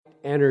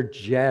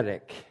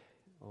energetic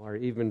or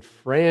even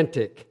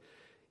frantic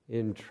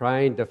in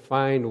trying to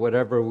find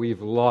whatever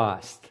we've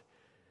lost.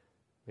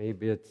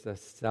 Maybe it's a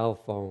cell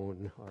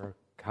phone or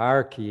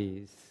car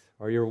keys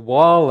or your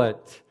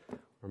wallet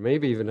or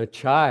maybe even a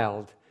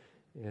child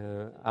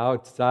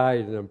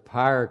outside in a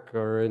park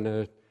or in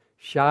a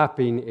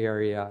shopping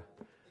area.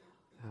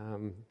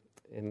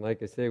 And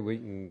like I say, we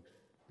can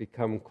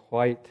become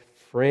quite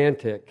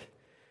frantic.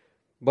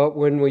 But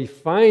when we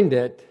find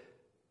it,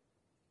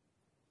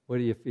 what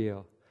do you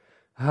feel?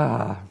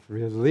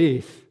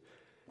 Relief.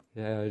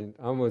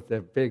 Almost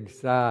a big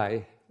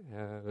sigh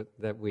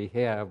that we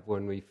have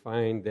when we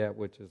find that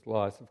which is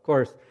lost. Of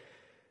course,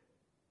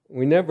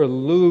 we never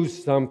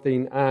lose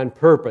something on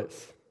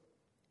purpose.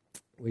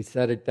 We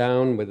set it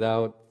down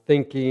without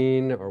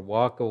thinking or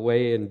walk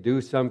away and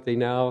do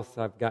something else.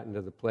 I've gotten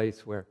to the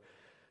place where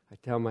I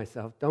tell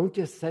myself, don't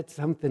just set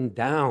something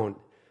down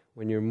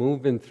when you're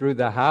moving through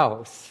the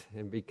house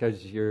and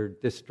because you're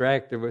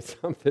distracted with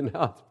something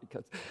else,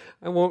 because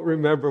I won't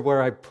remember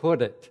where I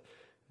put it.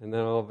 And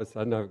then all of a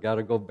sudden I've got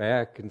to go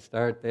back and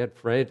start that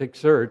frantic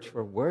search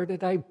for where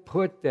did I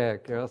put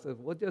that? Carol says,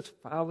 well, just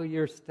follow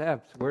your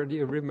steps. Where do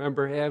you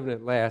remember having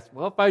it last?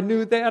 Well, if I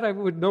knew that, I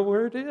would know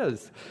where it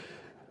is.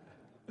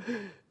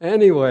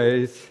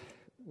 Anyways,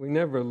 we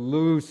never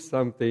lose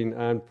something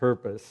on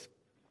purpose.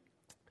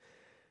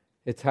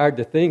 It's hard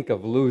to think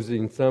of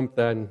losing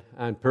something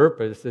on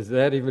purpose. Is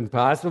that even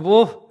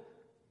possible?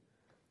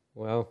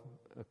 Well,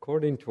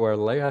 according to our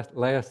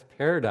last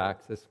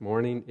paradox this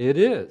morning, it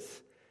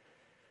is.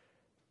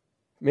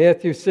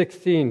 Matthew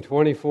 16,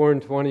 24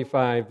 and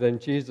 25, then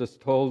Jesus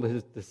told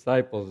his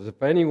disciples,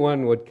 if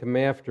anyone would come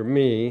after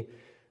me,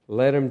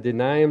 let him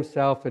deny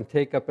himself and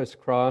take up his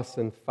cross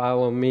and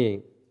follow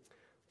me.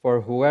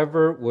 For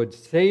whoever would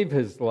save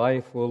his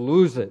life will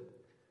lose it,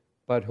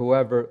 but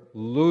whoever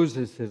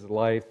loses his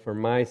life for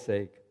my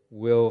sake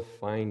will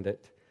find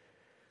it.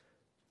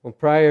 Well,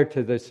 prior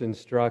to this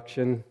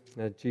instruction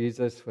that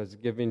Jesus was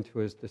giving to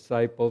his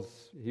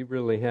disciples, he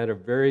really had a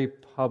very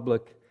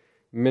public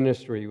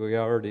ministry. We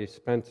already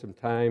spent some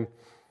time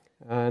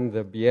on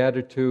the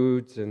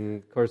Beatitudes,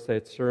 and of course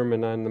that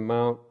Sermon on the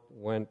Mount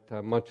went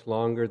much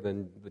longer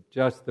than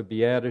just the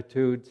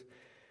Beatitudes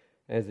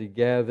as he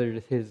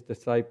gathered his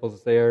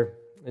disciples there.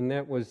 And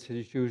that was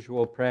his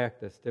usual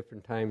practice,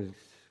 different times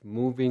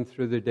moving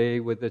through the day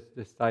with his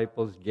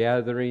disciples,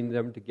 gathering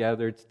them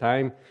together. It's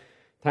time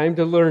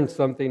to learn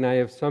something. I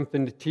have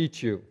something to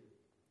teach you.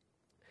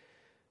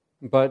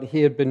 But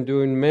he had been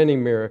doing many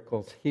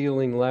miracles,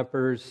 healing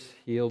lepers,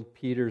 healed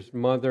Peter's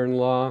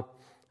mother-in-law,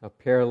 a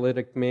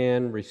paralytic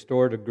man,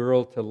 restored a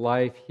girl to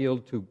life,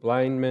 healed two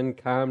blind men,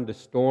 calmed a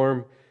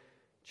storm,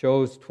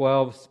 chose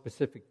 12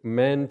 specific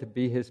men to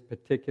be his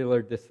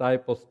particular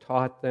disciples,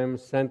 taught them,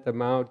 sent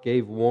them out,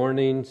 gave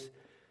warnings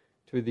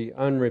to the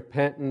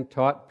unrepentant,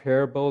 taught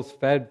parables,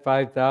 fed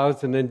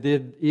 5,000, and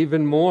did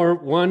even more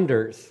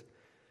wonders.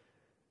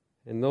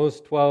 And those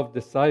 12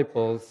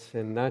 disciples,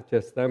 and not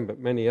just them, but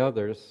many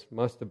others,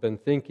 must have been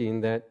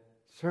thinking that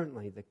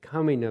certainly the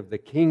coming of the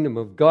kingdom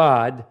of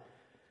God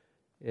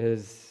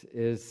is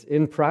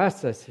in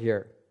process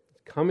here.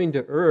 It's coming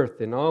to earth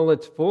in all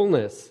its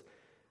fullness,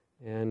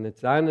 and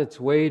it's on its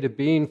way to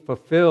being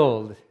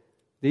fulfilled.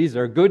 These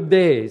are good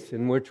days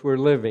in which we're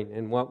living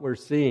and what we're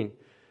seeing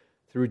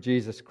through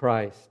Jesus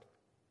Christ.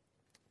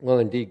 Well,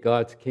 indeed,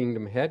 God's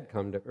kingdom had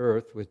come to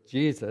earth with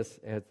Jesus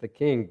as the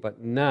king,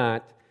 but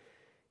not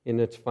in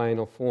its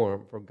final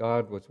form, for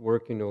God was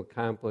working to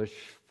accomplish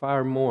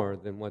far more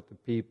than what the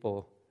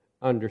people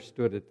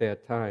understood at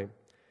that time.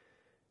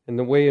 And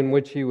the way in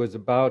which he was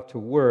about to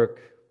work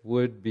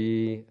would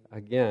be,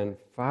 again,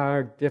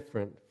 far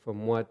different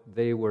from what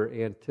they were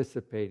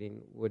anticipating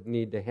would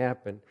need to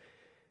happen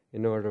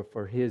in order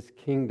for his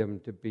kingdom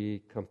to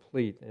be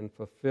complete and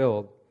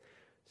fulfilled.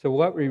 So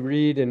what we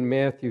read in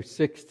Matthew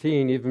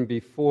 16, even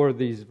before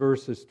these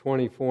verses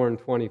 24 and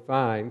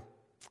 25,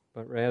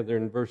 but rather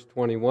in verse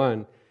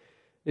 21,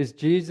 is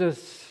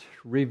Jesus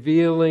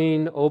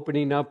revealing,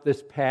 opening up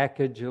this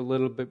package a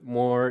little bit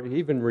more,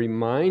 even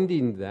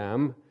reminding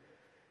them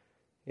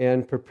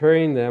and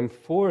preparing them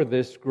for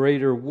this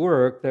greater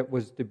work that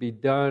was to be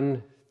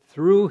done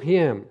through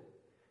him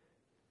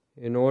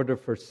in order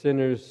for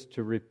sinners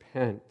to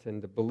repent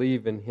and to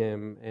believe in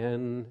him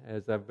and,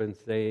 as I've been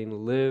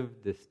saying,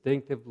 live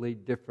distinctively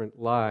different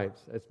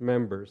lives as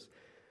members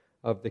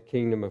of the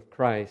kingdom of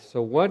Christ.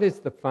 So what is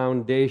the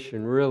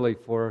foundation really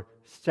for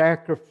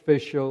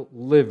sacrificial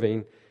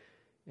living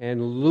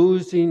and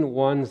losing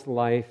one's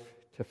life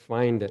to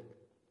find it?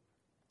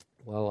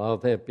 Well, all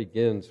that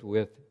begins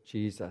with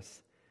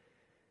Jesus.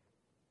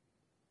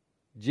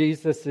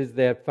 Jesus is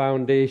that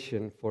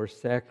foundation for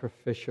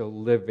sacrificial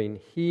living.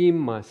 He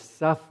must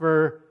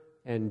suffer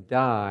and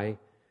die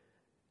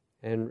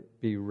and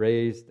be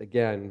raised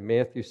again.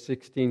 Matthew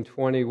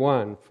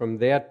 16:21. From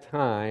that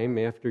time,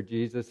 after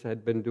Jesus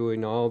had been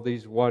doing all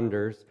these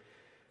wonders,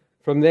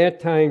 from that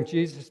time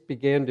Jesus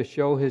began to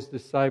show his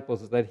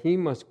disciples that he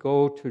must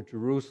go to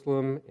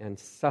Jerusalem and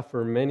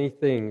suffer many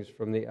things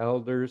from the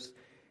elders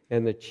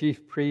and the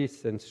chief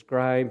priests and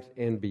scribes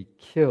and be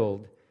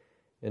killed,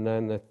 and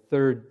on the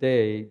third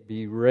day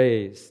be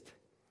raised.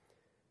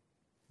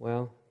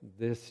 Well,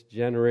 this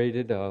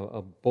generated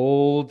a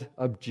bold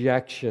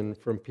objection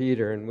from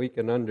Peter, and we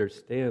can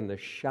understand the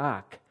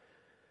shock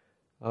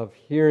of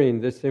hearing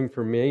this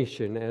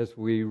information as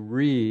we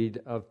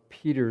read of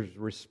Peter's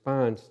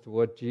response to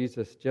what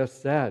Jesus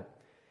just said.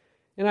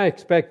 And I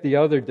expect the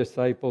other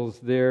disciples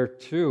there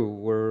too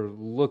were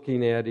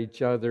looking at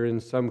each other in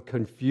some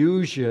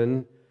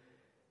confusion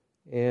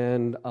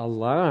and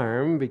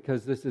alarm,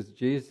 because this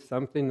is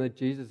something that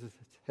Jesus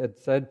had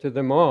said to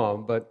them all.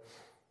 But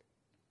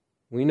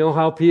we know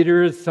how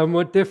Peter is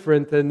somewhat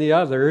different than the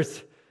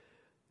others.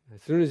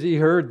 As soon as he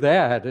heard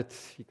that,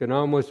 you can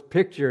almost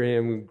picture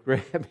him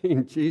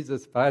grabbing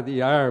Jesus by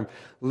the arm,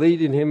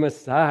 leading him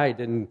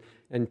aside and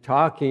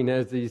talking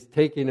as he's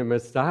taking him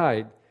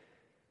aside.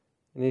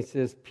 And he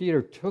says,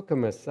 Peter took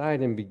him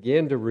aside and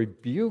began to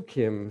rebuke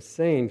him,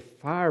 saying,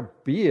 "Far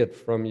be it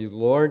from you,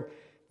 Lord,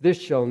 this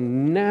shall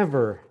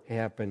never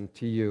happen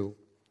to you."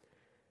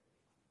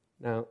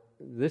 Now,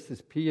 this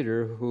is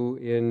Peter who,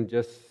 in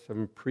just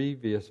some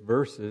previous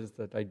verses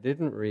that I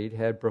didn't read,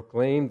 had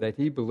proclaimed that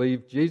he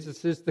believed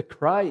Jesus is the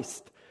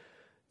Christ,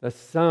 the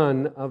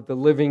Son of the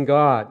living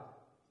God.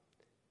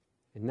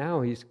 And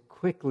now he's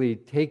quickly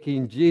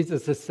taking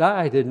Jesus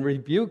aside and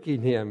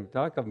rebuking him.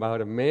 Talk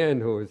about a man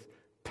who is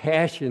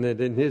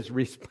passionate in his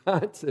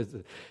responses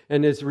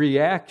and his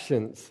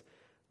reactions.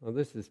 Well,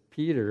 this is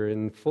Peter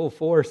in full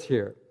force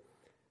here,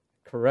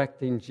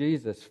 correcting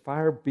Jesus.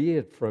 "Far be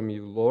it from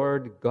you,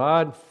 Lord.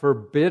 God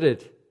forbid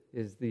it,"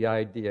 is the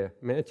idea.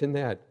 Imagine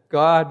that.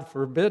 God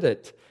forbid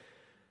it.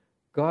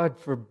 God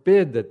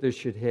forbid that this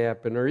should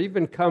happen or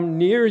even come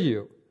near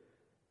you.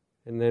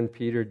 And then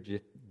Peter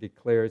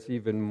declares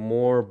even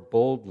more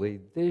boldly,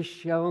 "This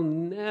shall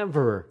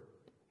never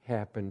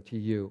happen to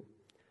you."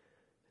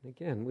 And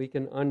again, we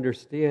can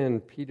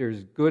understand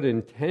Peter's good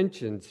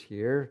intentions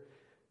here.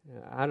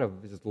 Out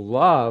of his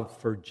love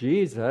for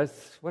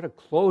Jesus, what a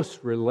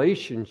close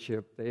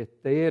relationship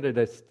they had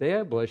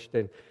established,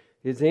 and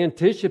his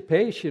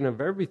anticipation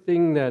of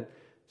everything that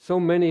so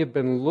many have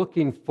been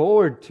looking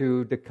forward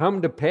to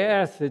come to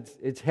pass.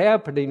 It's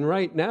happening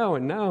right now,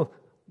 and now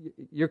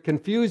you're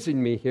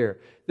confusing me here.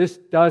 This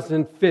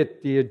doesn't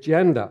fit the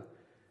agenda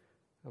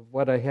of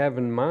what I have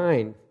in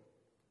mind.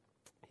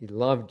 He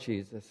loved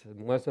Jesus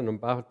and wasn't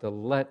about to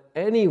let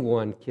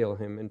anyone kill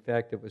him. In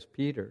fact, it was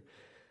Peter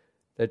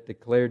that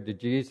declared to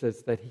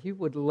Jesus that he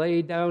would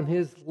lay down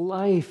his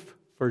life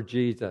for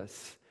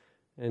Jesus.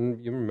 And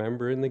you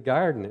remember in the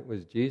garden, it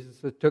was Jesus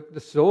that took the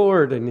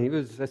sword, and he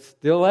was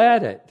still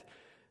at it,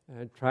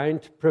 trying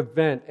to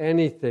prevent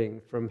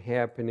anything from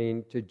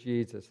happening to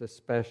Jesus,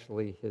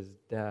 especially his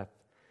death.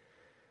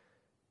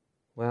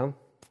 Well,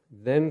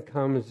 then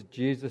comes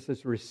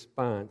Jesus'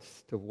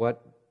 response to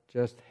what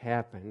just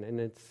happened,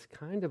 and it's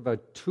kind of a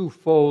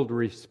twofold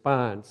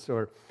response,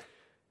 or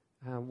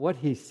what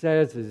he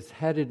says is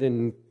headed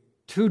in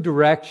two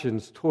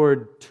directions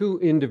toward two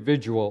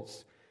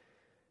individuals.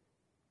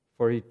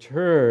 For he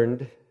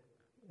turned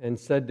and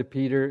said to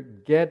Peter,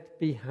 "Get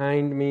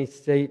behind me,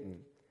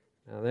 Satan."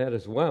 Now that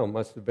as well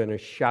must have been a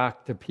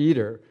shock to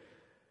Peter.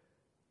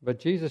 But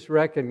Jesus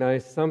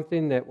recognized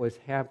something that was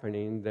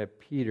happening that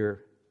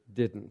Peter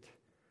didn't.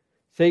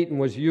 Satan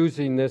was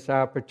using this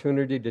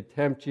opportunity to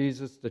tempt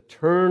Jesus to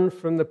turn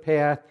from the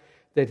path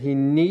that he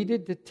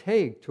needed to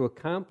take to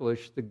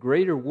accomplish the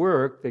greater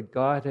work that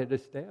God had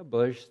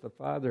established, the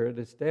Father had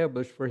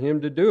established for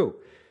him to do.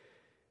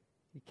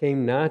 He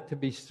came not to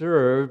be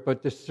served,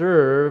 but to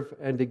serve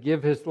and to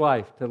give his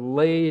life, to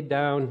lay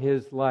down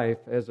his life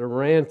as a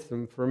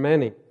ransom for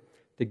many,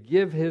 to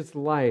give his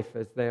life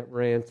as that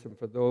ransom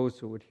for those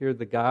who would hear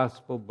the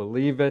gospel,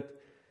 believe it,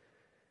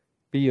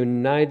 be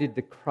united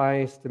to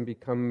Christ, and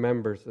become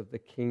members of the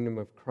kingdom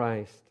of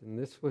Christ. And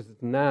this was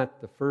not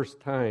the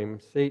first time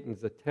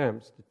Satan's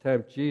attempts to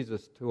tempt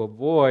Jesus to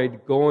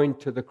avoid going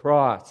to the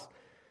cross.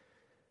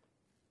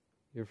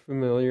 You're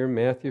familiar,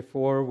 Matthew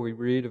 4, we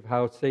read of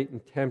how Satan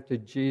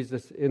tempted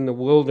Jesus in the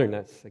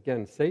wilderness.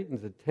 Again,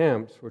 Satan's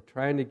attempts were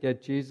trying to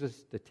get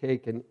Jesus to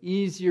take an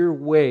easier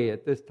way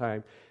at this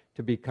time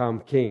to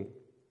become king.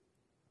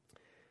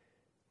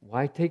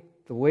 Why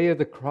take the way of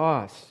the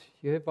cross?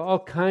 You have all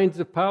kinds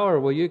of power.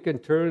 Well, you can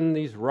turn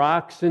these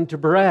rocks into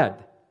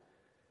bread.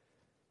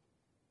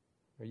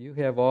 Or you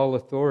have all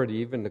authority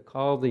even to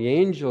call the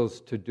angels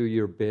to do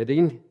your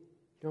bidding. You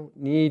don't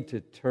need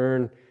to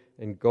turn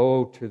and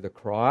go to the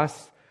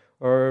cross.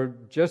 Or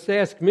just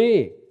ask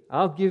me.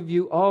 I'll give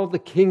you all the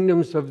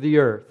kingdoms of the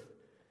earth.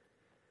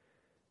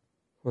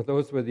 Well,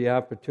 those were the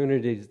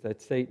opportunities that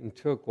Satan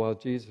took while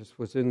Jesus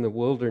was in the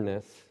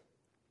wilderness.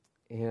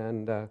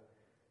 And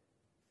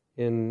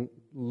in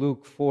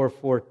Luke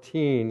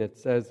 4:14, it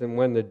says, "And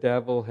when the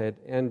devil had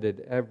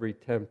ended every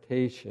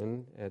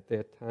temptation at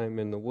that time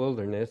in the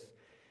wilderness,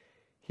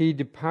 he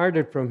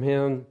departed from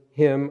him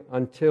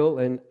until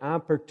an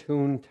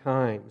opportune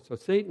time." So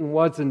Satan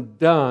wasn't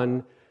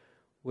done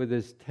with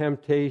his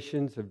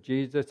temptations of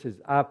Jesus,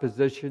 his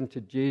opposition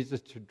to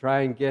Jesus, to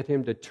try and get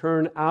him to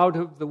turn out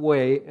of the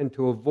way and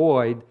to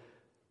avoid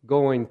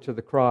going to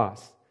the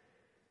cross.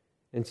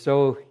 And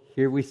so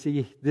here we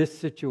see this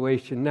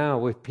situation now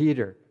with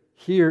Peter.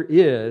 Here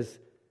is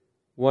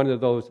one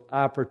of those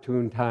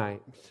opportune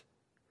times.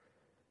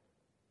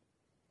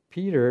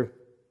 Peter,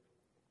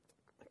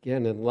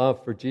 again in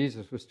love for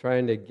Jesus, was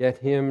trying to get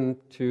him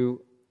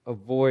to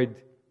avoid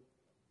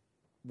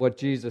what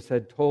Jesus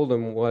had told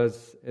him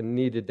was and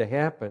needed to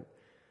happen.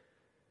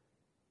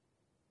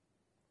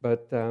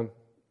 But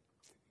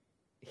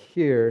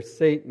here,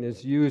 Satan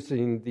is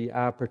using the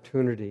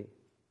opportunity.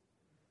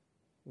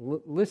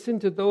 Listen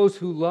to those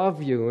who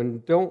love you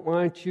and don't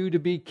want you to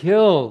be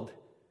killed.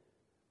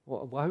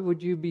 Well, why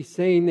would you be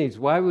saying these?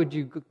 Why would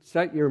you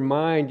set your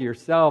mind,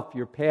 yourself,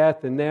 your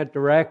path in that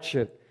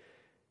direction?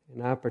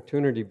 An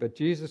opportunity. But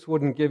Jesus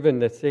wouldn't give in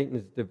to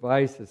Satan's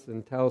devices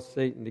and tell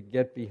Satan to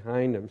get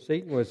behind him.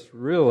 Satan was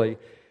really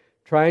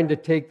trying to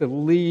take the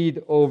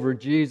lead over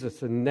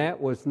Jesus, and that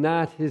was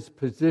not his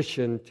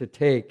position to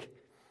take.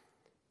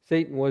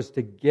 Satan was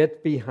to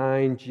get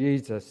behind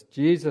Jesus.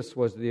 Jesus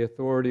was the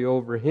authority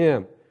over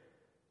him.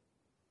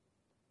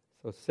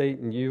 So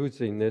Satan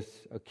using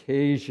this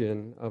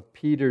occasion of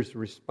Peter's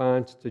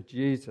response to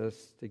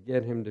Jesus to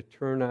get him to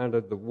turn out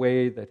of the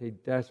way that he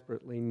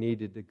desperately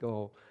needed to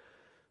go.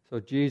 So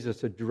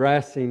Jesus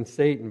addressing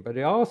Satan, but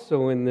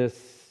also in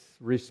this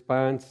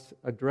response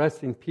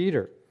addressing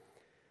Peter.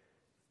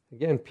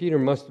 Again, Peter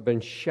must have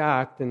been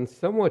shocked and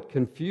somewhat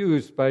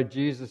confused by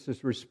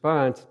Jesus'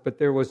 response, but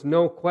there was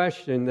no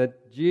question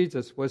that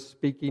Jesus was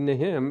speaking to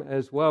him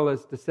as well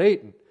as to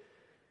Satan.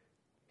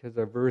 Because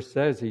our verse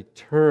says he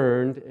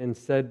turned and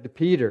said to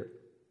Peter.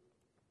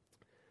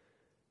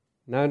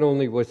 Not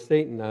only was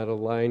Satan out of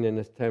line in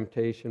his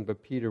temptation,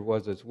 but Peter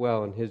was as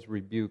well in his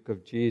rebuke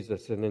of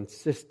Jesus and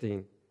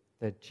insisting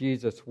that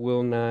Jesus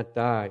will not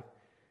die.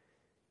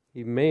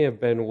 He may have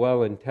been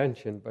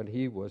well-intentioned, but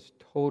he was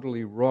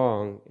totally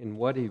wrong in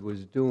what he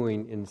was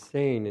doing,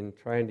 insane in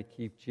trying to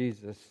keep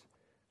Jesus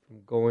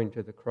from going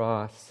to the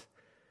cross.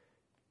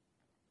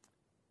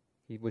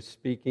 He was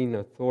speaking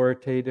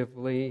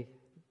authoritatively,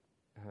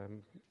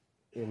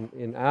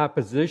 in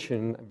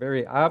opposition,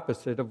 very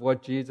opposite of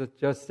what Jesus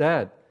just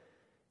said.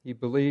 He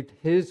believed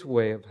his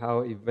way of how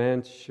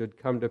events should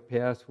come to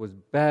pass was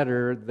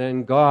better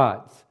than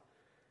God's.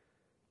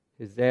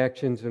 His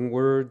actions and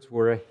words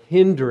were a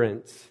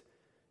hindrance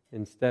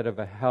instead of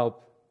a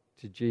help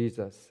to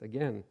Jesus.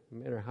 Again,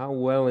 no matter how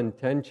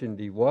well-intentioned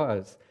he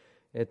was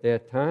at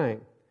that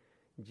time,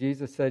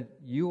 Jesus said,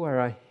 "You are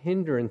a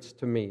hindrance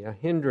to me," a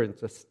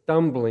hindrance, a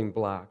stumbling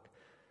block,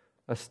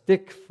 a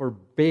stick for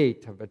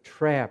bait of a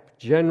trap,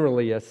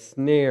 generally a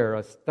snare,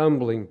 a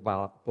stumbling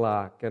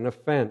block, an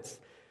offense.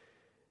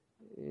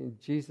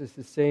 Jesus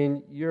is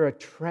saying, you're a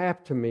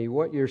trap to me.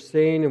 What you're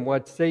saying and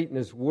what Satan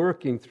is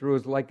working through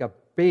is like a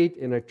bait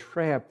in a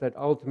trap that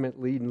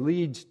ultimately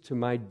leads to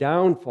my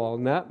downfall,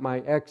 not my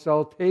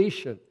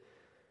exaltation.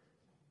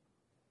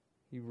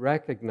 He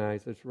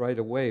recognizes right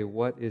away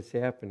what is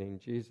happening.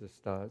 Jesus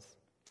does.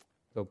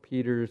 So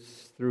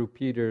through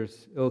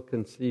Peter's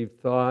ill-conceived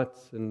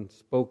thoughts and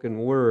spoken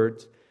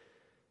words,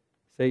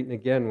 Satan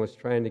again was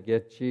trying to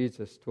get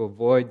Jesus to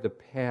avoid the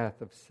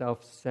path of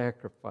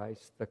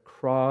self-sacrifice, the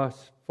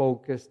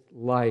cross-focused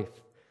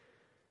life,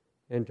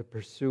 and to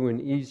pursue an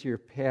easier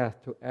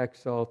path to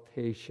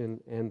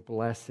exaltation and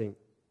blessing.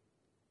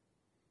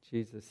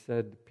 Jesus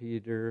said to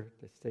Peter,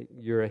 to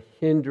Satan, "You're a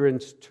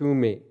hindrance to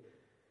me."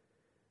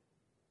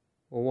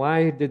 Well,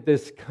 why did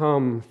this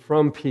come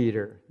from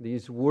Peter,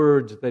 these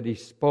words that he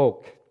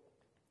spoke?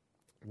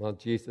 Well,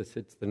 Jesus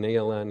hits the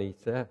nail on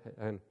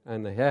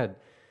the head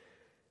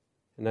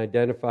and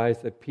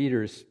identifies that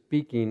Peter is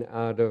speaking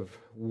out of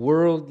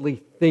worldly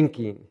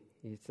thinking.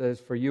 He says,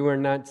 "For you are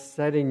not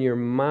setting your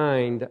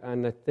mind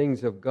on the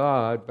things of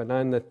God, but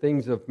on the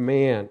things of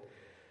man."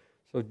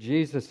 So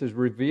Jesus is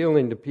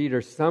revealing to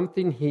Peter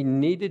something he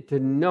needed to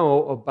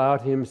know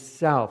about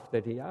himself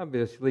that he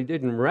obviously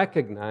didn't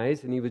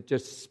recognize, and he was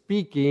just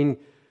speaking,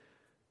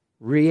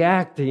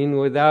 reacting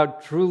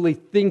without truly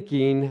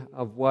thinking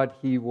of what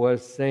he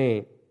was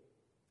saying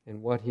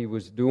and what he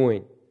was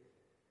doing.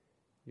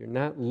 You're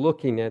not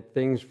looking at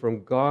things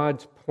from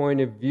God's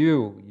point of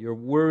view. Your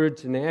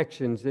words and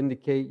actions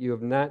indicate you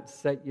have not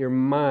set your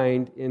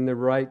mind in the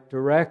right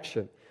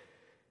direction.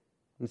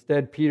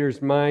 Instead,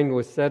 Peter's mind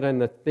was set on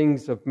the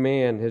things of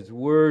man. His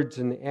words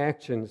and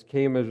actions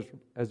came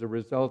as a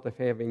result of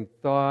having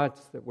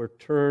thoughts that were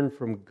turned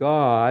from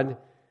God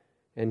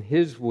and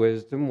His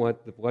wisdom,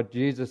 what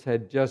Jesus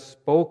had just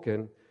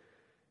spoken,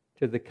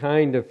 to the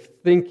kind of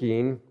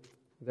thinking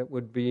that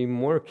would be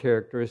more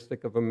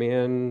characteristic of a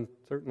man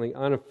certainly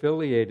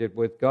unaffiliated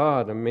with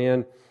God, a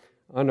man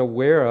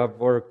unaware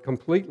of or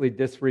completely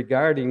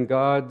disregarding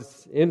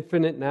God's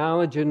infinite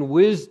knowledge and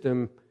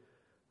wisdom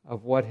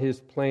of what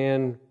His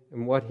plan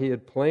and what He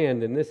had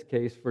planned, in this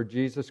case, for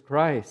Jesus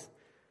Christ.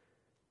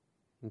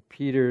 And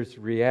Peter's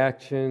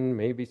reaction,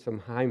 maybe some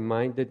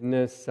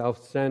high-mindedness,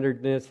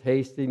 self-centeredness,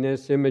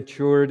 hastiness,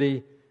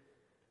 immaturity,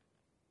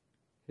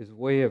 His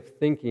way of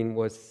thinking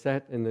was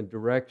set in the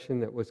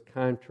direction that was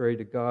contrary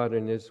to God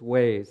and His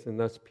ways, and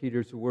thus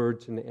Peter's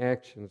words and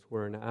actions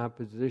were in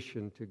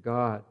opposition to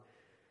God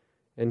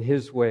and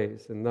His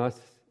ways, and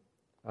thus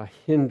a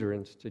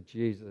hindrance to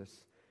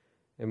Jesus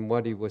and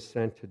what He was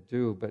sent to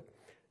do. But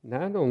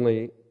not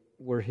only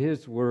were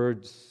His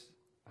words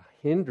a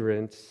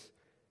hindrance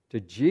to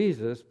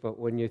Jesus, but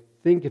when you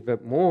think of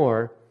it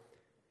more,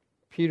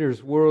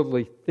 Peter's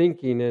worldly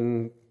thinking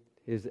and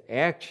his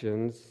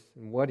actions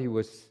and what he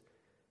was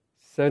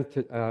sent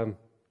to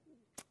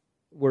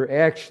were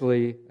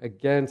actually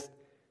against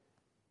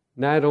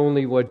not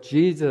only what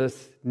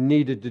Jesus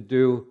needed to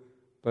do,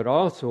 but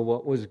also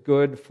what was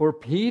good for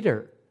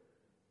Peter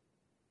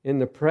in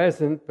the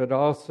present, but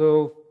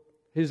also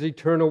his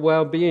eternal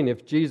well-being.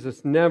 If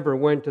Jesus never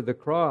went to the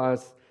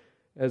cross,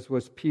 as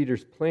was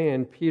Peter's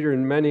plan, Peter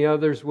and many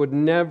others would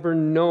never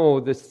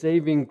know the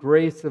saving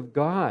grace of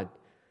God,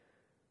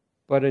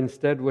 but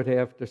instead would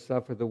have to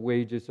suffer the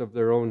wages of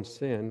their own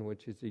sin,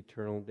 which is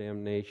eternal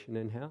damnation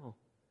in hell.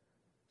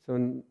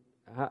 So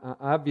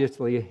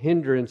obviously a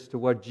hindrance to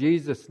what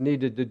Jesus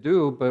needed to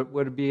do, but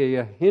would be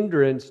a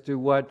hindrance to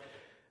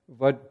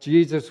what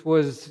Jesus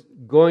was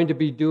going to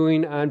be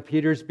doing on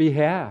Peter's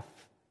behalf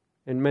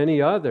and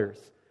many others.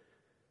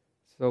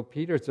 So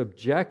Peter's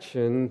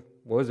objection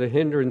was a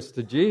hindrance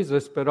to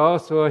Jesus, but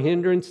also a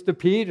hindrance to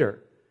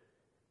Peter.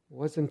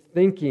 Wasn't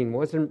thinking,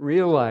 wasn't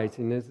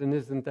realizing, and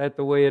isn't that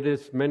the way it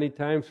is many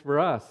times for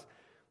us?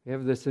 We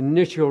have this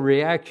initial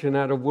reaction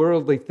out of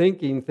worldly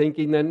thinking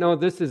that, no,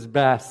 this is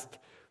best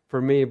for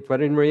me,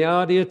 but in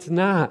reality it's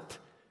not.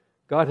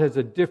 God has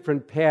a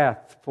different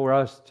path for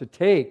us to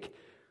take,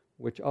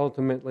 which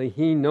ultimately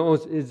He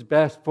knows is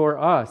best for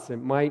us.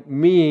 It might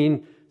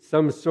mean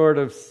some sort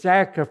of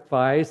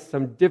sacrifice,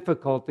 some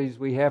difficulties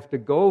we have to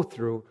go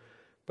through,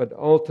 but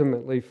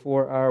ultimately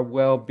for our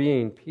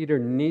well-being. Peter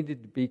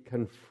needed to be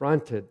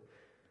confronted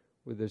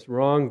with his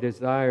wrong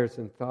desires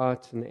and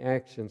thoughts and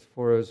actions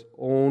for his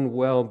own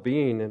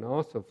well-being and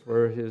also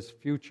for his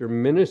future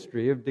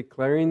ministry of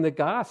declaring the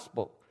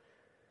gospel.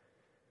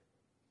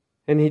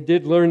 And he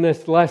did learn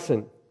this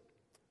lesson.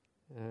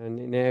 And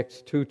in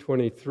Acts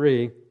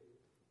 2:23,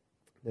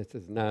 this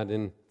is not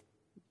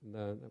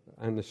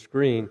on the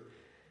screen,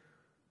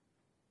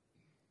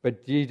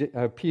 but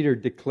Peter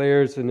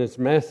declares in his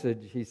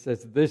message, he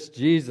says, "This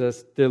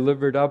Jesus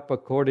delivered up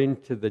according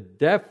to the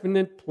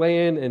definite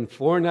plan and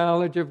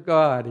foreknowledge of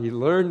God." He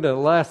learned a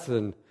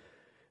lesson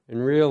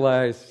and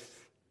realized,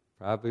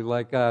 probably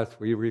like us,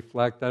 we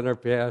reflect on our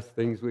past,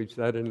 things we've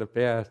said in the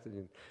past,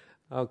 and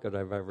how could I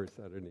have ever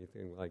said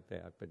anything like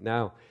that? But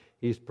now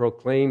he's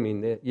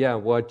proclaiming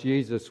that, what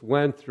Jesus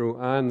went through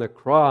on the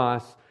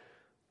cross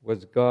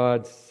was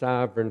God's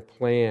sovereign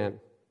plan.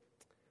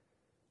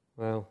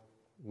 Well,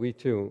 we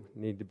too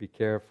need to be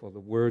careful. The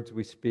words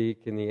we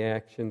speak and the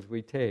actions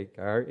we take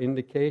are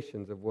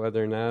indications of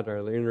whether or not our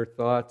inner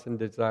thoughts and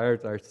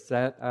desires are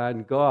set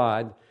on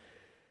God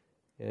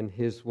and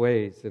His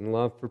ways. In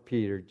love for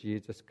Peter,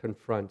 Jesus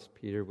confronts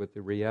Peter with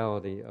the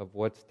reality of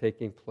what's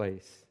taking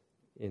place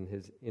in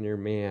his inner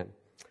man.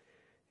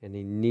 And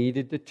he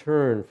needed to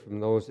turn from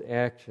those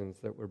actions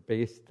that were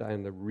based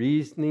on the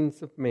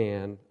reasonings of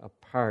man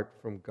apart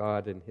from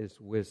God and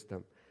His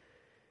wisdom.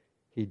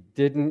 He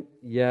didn't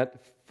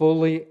yet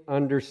fully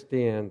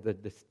understand the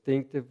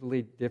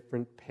distinctively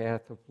different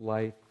path of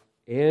life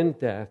and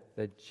death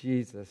that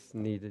Jesus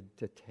needed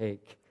to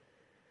take.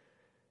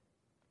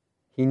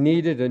 He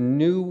needed a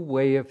new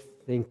way of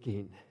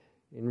thinking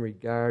in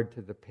regard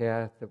to the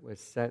path that was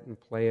set and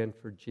planned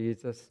for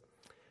Jesus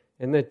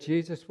and that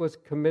Jesus was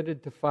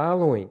committed to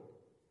following.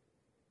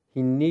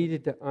 He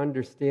needed to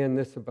understand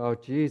this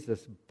about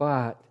Jesus,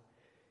 but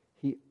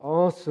he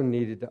also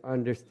needed to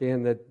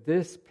understand that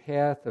this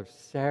path of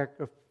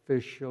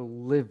sacrificial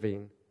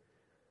living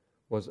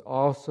was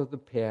also the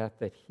path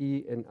that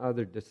he and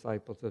other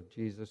disciples of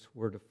Jesus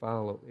were to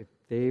follow if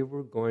they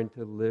were going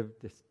to live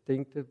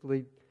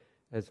distinctively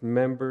as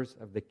members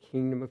of the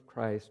kingdom of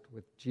Christ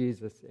with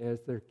Jesus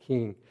as their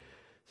king.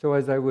 So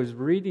as I was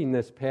reading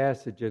this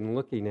passage and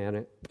looking at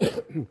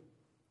it,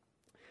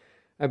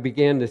 I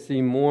began to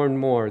see more and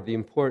more the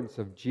importance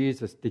of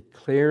Jesus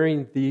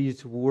declaring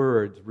these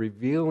words,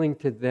 revealing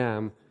to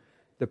them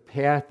the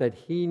path that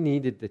he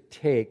needed to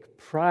take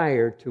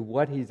prior to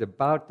what he's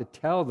about to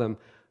tell them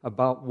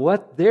about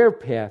what their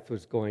path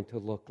was going to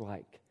look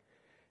like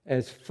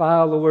as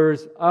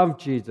followers of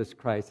Jesus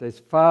Christ, as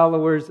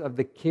followers of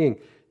the King.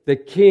 The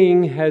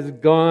King has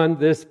gone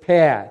this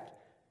path,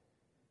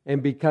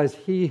 and because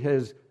he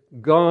has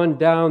gone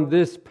down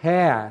this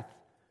path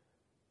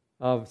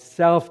of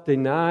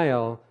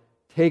self-denial,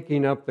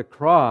 taking up the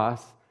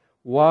cross,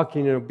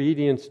 walking in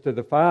obedience to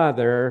the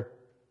Father,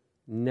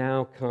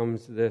 now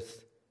comes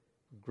this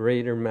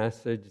greater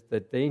message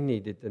that they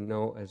needed to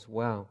know as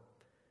well.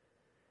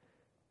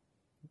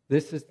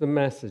 This is the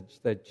message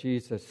that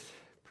Jesus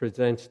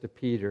presents to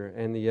Peter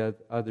and the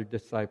other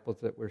disciples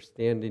that were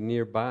standing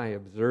nearby,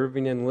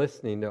 observing and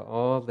listening to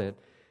all that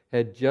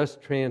had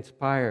just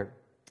transpired.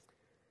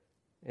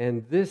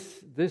 And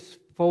this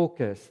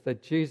focus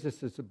that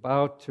Jesus is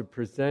about to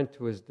present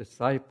to his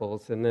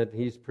disciples and that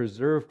he's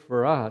preserved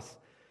for us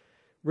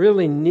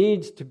really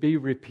needs to be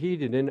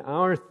repeated in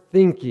our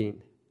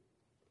thinking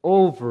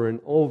over and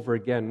over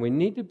again. We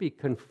need to be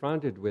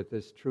confronted with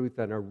this truth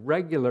on a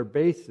regular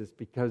basis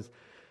because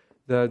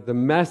the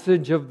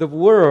message of the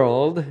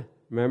world,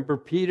 remember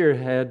Peter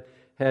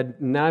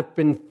had not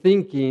been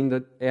thinking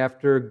that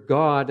after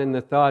God and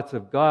the thoughts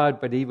of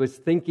God, but he was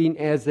thinking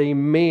as a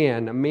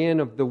man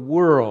of the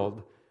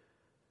world.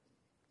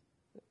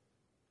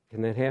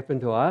 Can that happen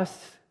to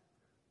us?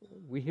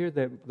 We hear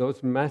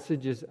those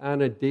messages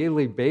on a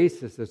daily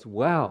basis as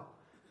well,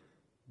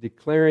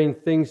 declaring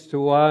things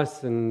to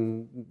us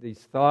and these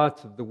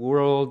thoughts of the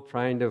world,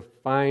 trying to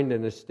find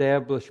an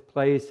established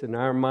place in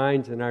our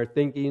minds and our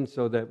thinking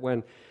so that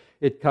when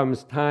it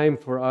comes time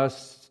for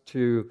us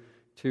to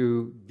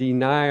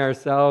deny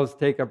ourselves,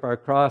 take up our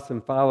cross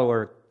and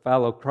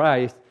follow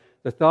Christ,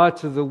 the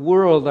thoughts of the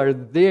world are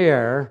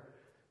there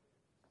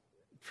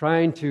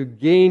trying to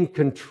gain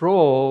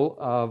control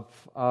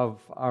of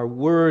our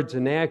words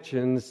and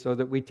actions so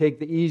that we take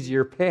the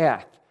easier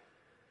path.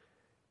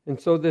 And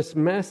so this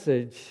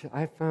message,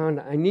 I found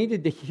I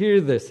needed to hear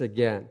this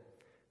again.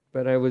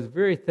 But I was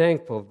very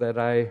thankful that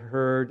I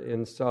heard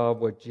and saw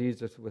what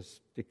Jesus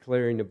was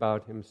declaring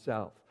about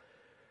himself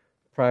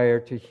prior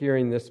to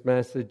hearing this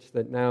message,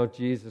 that now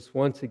Jesus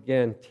once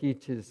again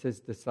teaches his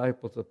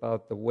disciples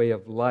about the way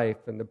of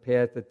life and the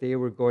path that they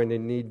were going to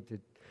need to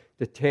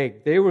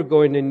take. They were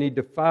going to need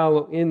to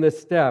follow in the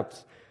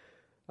steps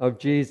of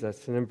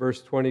Jesus. And in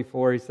verse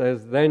 24 he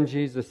says, "Then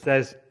Jesus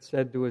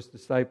said to his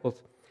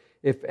disciples,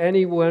 'If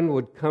anyone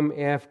would come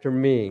after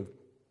me,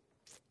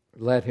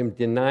 let him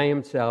deny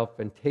himself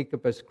and take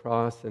up his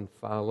cross and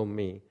follow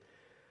me.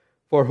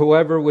 For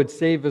whoever would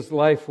save his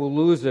life will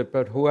lose it,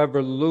 but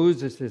whoever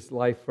loses his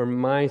life for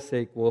my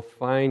sake will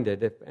find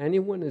it.'" If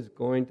anyone is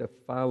going to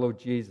follow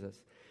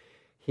Jesus,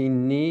 he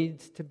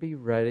needs to be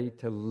ready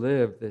to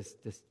live this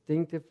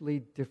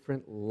distinctively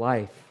different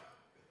life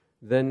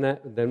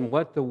than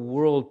what the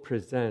world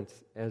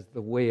presents as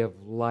the way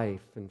of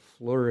life and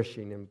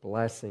flourishing and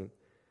blessing.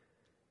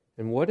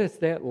 And what does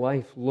that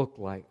life look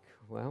like?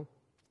 Well,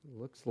 it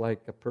looks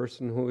like a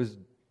person who is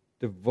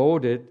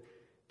devoted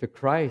to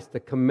Christ, a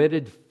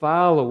committed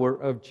follower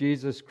of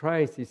Jesus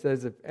Christ. He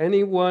says, "If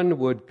anyone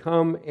would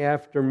come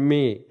after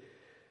me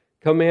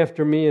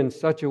in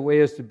such a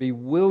way as to be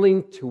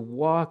willing to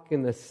walk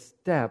in the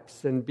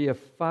steps and be a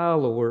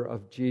follower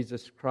of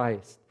Jesus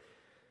Christ."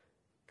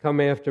 Come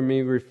after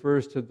me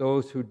refers to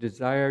those who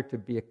desire to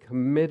be a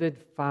committed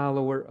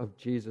follower of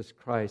Jesus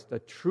Christ, a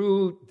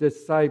true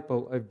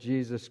disciple of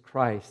Jesus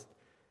Christ,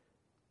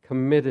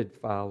 committed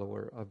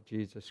follower of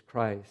Jesus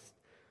Christ.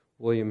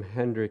 William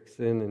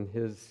Hendrickson, in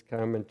his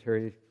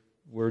commentary,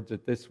 words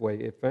it this way: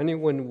 "If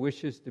anyone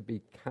wishes to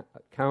be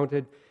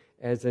counted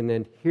as an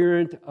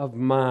adherent of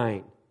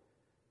mine,"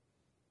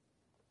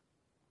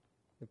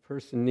 the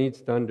person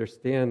needs to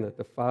understand that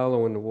the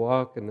follow and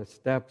walk in the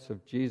steps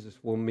of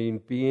Jesus will mean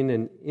being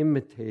an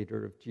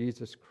imitator of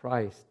Jesus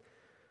Christ,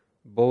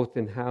 both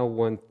in how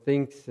one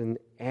thinks and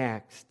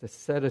acts, to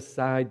set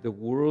aside the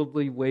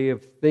worldly way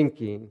of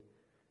thinking,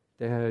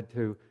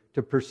 to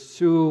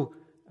pursue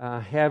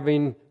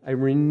having a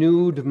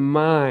renewed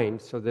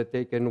mind so that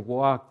they can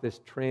walk this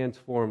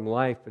transformed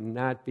life and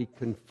not be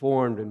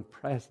conformed and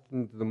pressed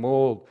into the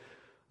mold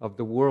of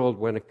the world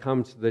when it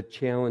comes to the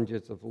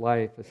challenges of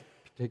life, in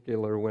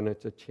particular when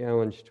it's a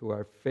challenge to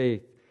our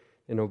faith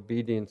and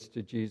obedience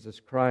to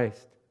Jesus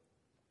Christ.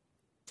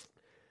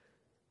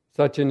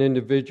 Such an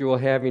individual,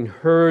 having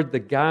heard the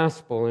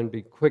gospel and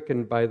be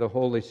quickened by the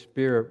Holy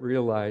Spirit,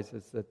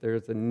 realizes that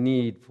there's a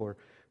need for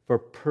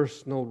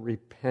personal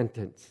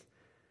repentance.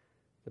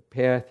 The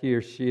path he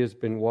or she has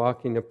been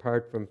walking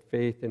apart from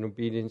faith and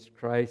obedience to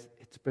Christ,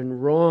 it's been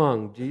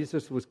wrong.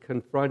 Jesus was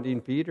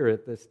confronting Peter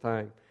at this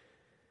time.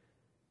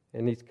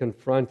 And he's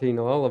confronting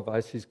all of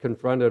us. He's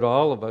confronted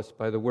all of us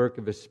by the work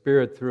of his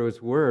Spirit through his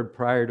word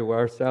prior to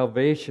our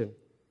salvation.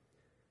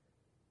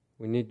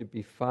 We need to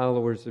be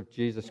followers of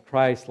Jesus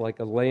Christ like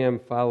a lamb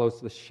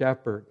follows the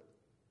shepherd.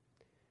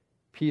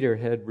 Peter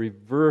had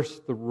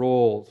reversed the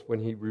roles when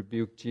he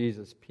rebuked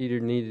Jesus.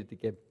 Peter needed to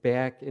get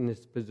back in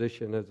his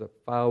position as a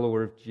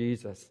follower of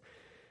Jesus.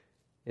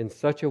 And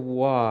such a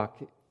walk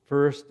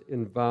first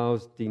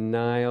involves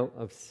denial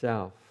of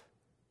self,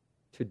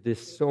 to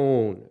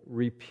disown,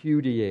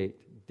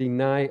 repudiate,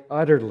 deny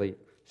utterly,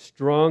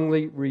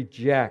 strongly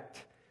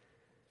reject,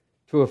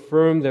 to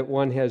affirm that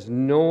one has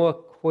no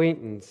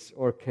acquaintance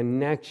or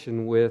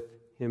connection with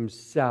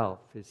himself,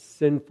 his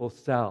sinful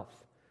self,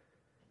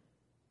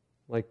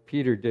 like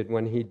Peter did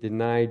when he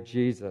denied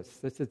Jesus.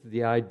 This is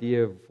the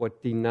idea of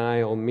what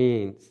denial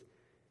means.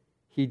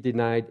 He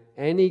denied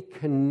any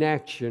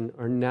connection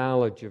or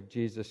knowledge of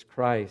Jesus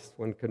Christ.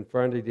 When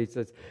confronted, he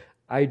says,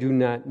 "I do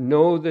not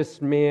know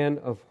this man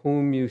of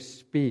whom you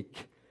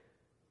speak."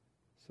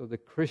 So the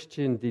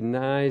Christian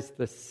denies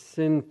the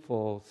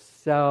sinful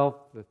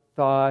self, the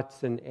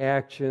thoughts and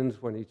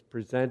actions when he's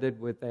presented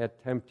with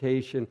that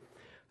temptation.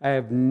 I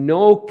have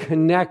no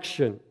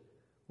connection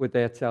with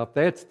that self.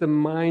 That's the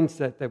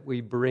mindset that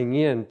we bring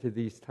into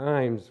these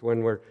times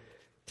when we're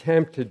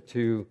tempted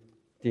to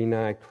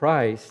deny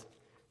Christ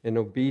and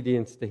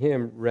obedience to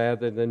Him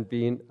rather than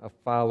being a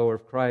follower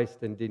of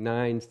Christ and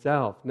denying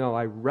self. No,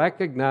 I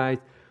recognize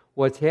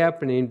what's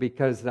happening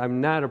because I'm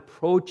not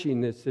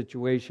approaching this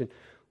situation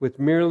with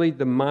merely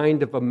the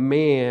mind of a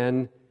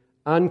man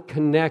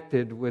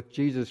unconnected with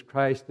Jesus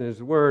Christ and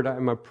His Word.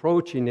 I'm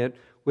approaching it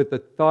with the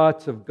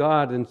thoughts of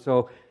God. And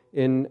so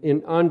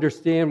in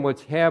understand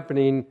what's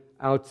happening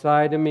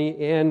outside of me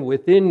and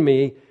within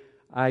me,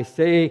 I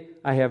say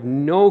I have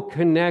no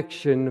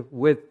connection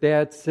with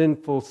that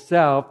sinful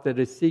self that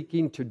is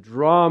seeking to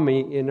draw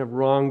me in a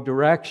wrong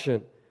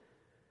direction.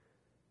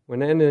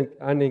 When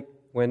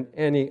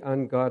any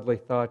ungodly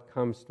thought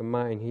comes to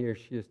mind, he or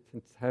she is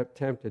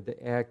tempted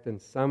to act in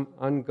some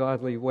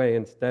ungodly way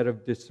instead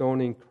of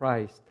disowning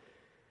Christ.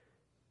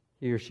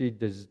 He or she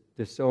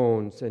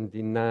disowns and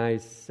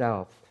denies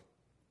self,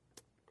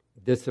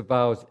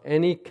 disavows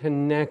any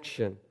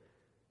connection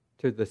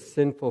to the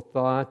sinful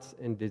thoughts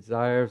and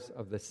desires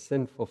of the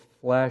sinful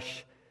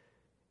flesh,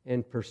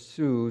 and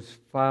pursues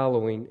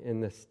following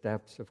in the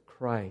steps of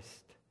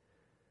Christ.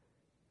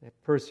 That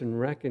person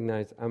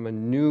recognizes, I'm a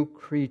new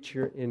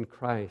creature in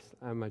Christ.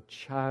 I'm a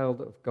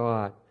child of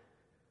God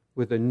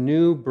with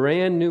a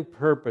brand new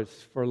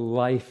purpose for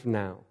life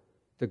now,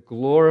 to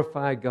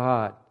glorify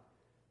God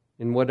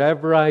in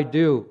whatever I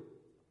do,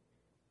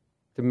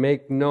 to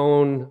make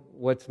known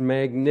what's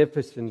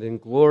magnificent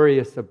and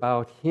glorious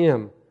about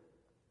Him.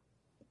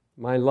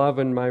 My love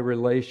and my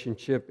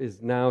relationship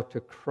is now to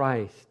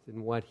Christ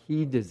and what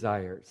He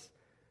desires.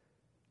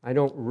 I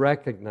don't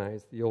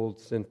recognize the old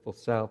sinful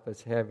self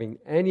as having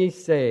any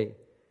say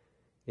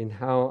in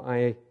how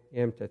I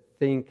am to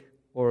think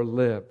or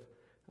live.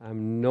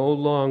 I'm no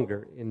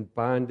longer in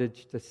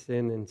bondage to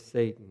sin and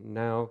Satan,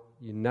 now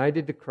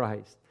united to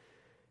Christ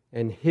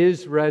and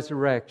His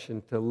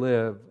resurrection to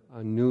live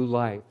a new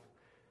life.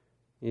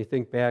 You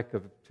think back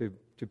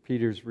to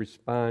Peter's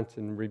response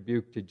and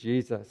rebuke to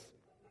Jesus.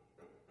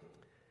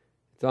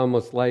 It's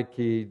almost like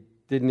he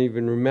didn't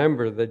even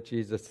remember that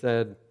Jesus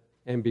said,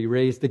 and be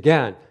raised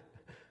again.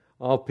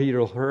 All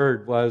Peter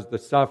heard was the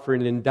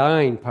suffering and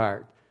dying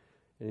part,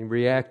 and he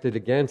reacted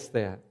against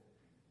that.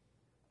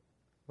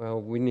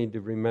 Well, we need to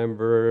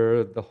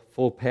remember the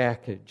full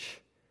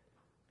package.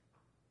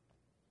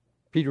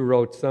 Peter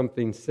wrote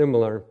something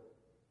similar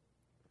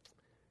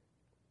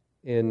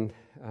to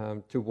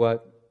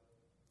what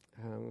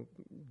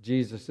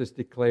Jesus is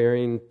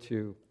declaring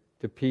to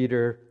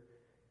Peter.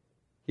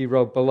 He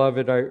wrote,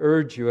 "Beloved, I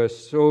urge you as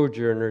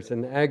sojourners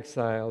and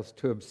exiles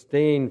to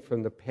abstain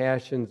from the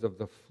passions of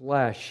the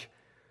flesh,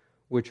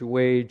 which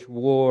wage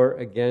war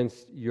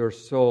against your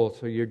soul."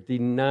 So you're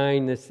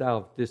denying the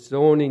self,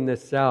 disowning the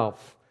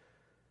self.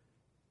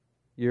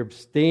 You're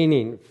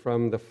abstaining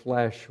from the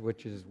flesh,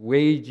 which is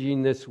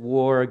waging this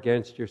war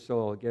against your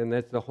soul. Again,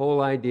 that's the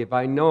whole idea. If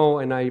I know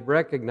and I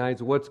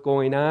recognize what's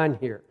going on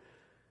here,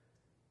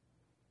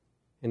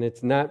 and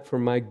it's not for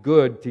my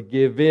good to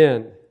give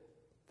in,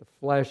 the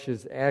flesh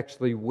is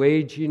actually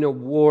waging a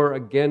war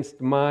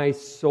against my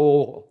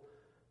soul.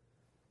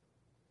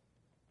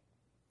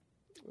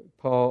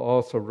 Paul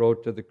also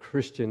wrote to the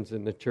Christians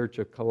in the church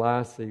of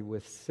Colossae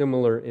with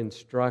similar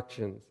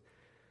instructions.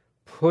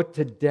 Put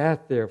to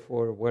death,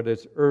 therefore, what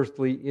is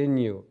earthly in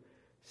you: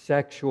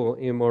 sexual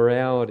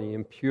immorality,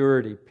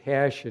 impurity,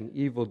 passion,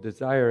 evil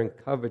desire, and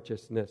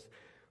covetousness,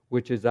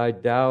 which is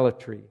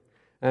idolatry.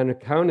 On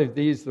account of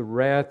these, the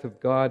wrath of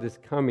God is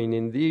coming.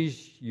 In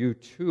these you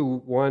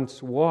too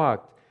once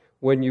walked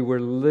when you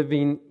were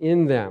living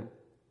in them.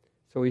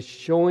 So he's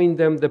showing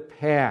them the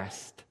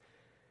past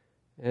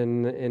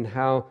and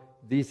how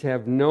these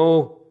have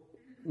no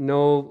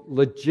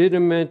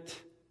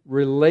legitimate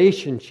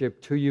relationship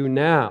to you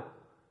now,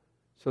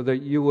 so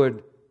that you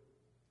would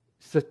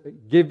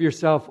give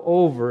yourself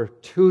over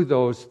to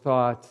those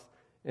thoughts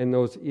and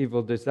those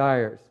evil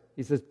desires.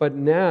 He says, but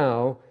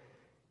now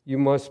you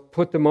must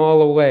put them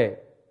all away.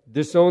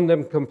 Disown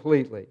them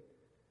completely.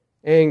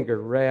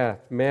 Anger,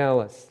 wrath,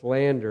 malice,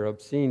 slander,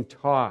 obscene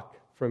talk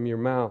from your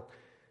mouth.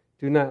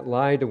 Do not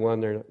lie to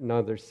one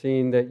another,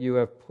 seeing that you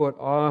have put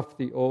off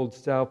the old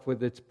self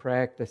with its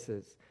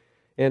practices,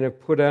 and have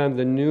put on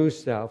the new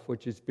self,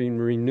 which is being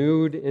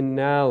renewed in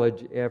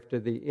knowledge after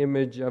the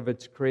image of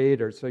its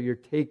Creator. So you're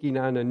taking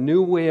on a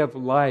new way of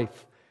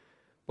life,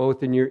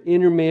 both in your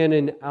inner man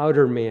and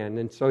outer man.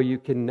 And so you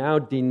can now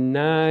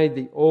deny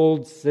the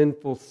old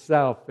sinful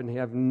self and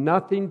have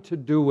nothing to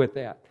do with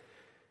that.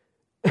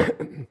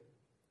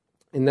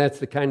 And that's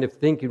the kind of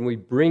thinking we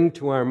bring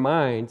to our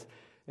minds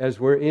as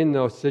we're in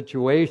those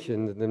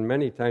situations. And then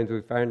many times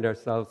we find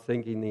ourselves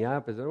thinking the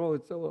opposite. Oh,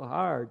 it's so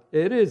hard.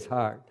 It is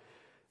hard.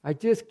 I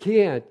just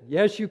can't.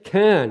 Yes, you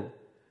can.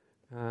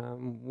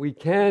 We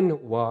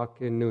can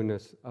walk in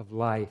newness of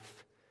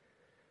life.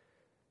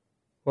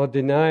 Well,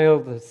 denial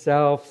of the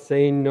self,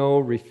 saying no,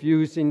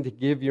 refusing to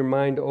give your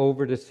mind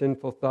over to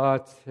sinful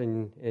thoughts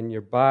and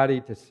your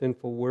body to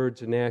sinful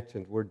words and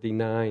actions. We're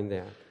denying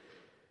that.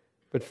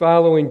 But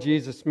following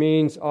Jesus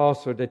means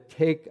also to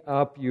take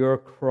up your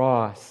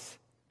cross.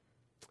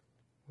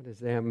 What does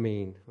that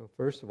mean? Well,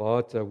 first of all,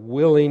 it's a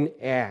willing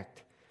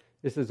act.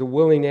 This is a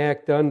willing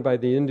act done by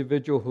the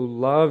individual who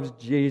loves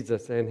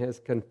Jesus and has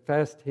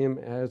confessed Him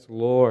as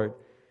Lord.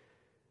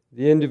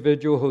 The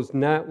individual who's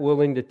not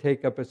willing to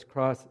take up his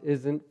cross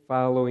isn't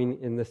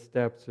following in the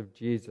steps of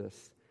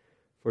Jesus.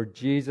 For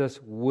Jesus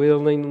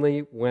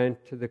willingly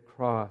went to the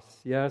cross.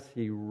 Yes,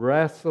 He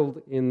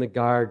wrestled in the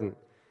garden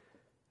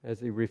as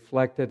He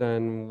reflected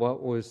on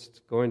what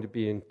was going to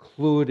be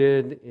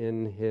included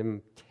in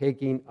Him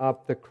taking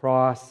up the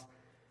cross.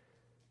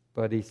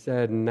 But He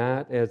said,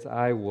 "Not as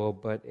I will,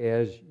 but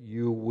as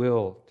you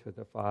will," to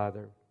the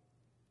Father.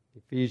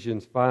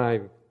 Ephesians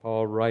 5,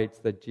 Paul writes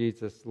that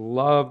Jesus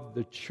loved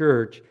the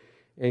church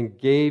and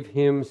gave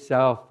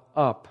Himself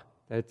up.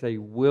 That's a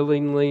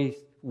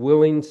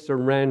willing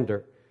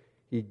surrender.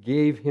 He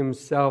gave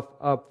Himself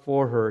up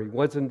for her. He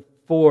wasn't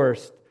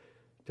forced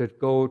to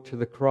go to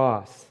the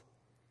cross.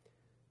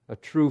 A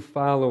true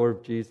follower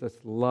of Jesus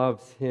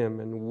loves Him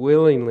and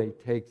willingly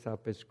takes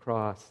up his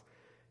cross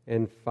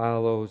and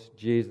follows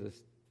Jesus.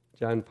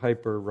 John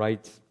Piper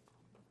writes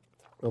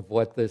of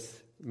what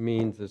this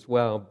means as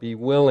well. Be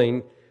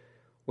willing,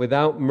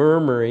 without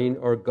murmuring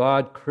or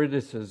God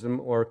criticism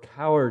or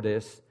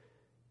cowardice,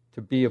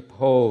 to be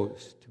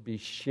opposed, to be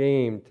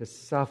shamed, to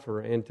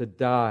suffer, and to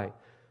die,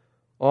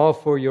 all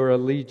for your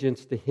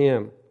allegiance to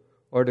Him.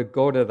 Or to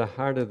go to the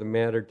heart of the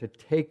matter, to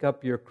take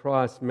up your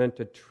cross meant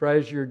to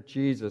treasure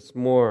Jesus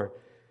more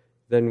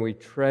than we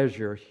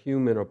treasure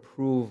human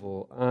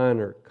approval,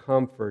 honor,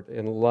 comfort,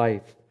 and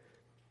life.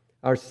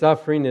 Our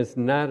suffering is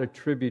not a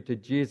tribute to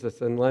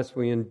Jesus unless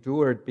we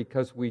endure it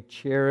because we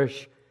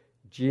cherish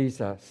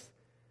Jesus.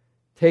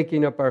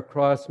 Taking up our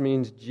cross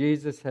means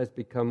Jesus has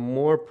become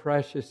more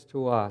precious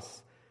to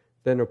us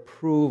than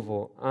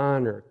approval,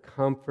 honor,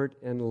 comfort,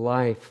 and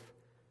life.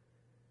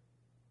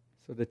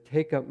 So to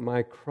take up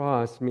my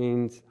cross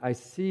means I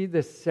see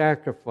the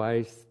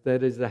sacrifice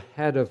that is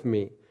ahead of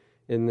me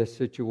in this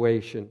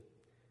situation.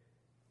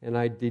 And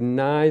I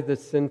deny the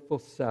sinful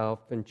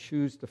self and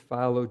choose to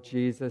follow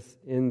Jesus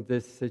in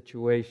this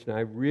situation.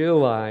 I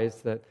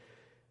realize that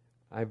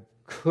I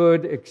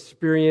could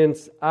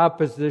experience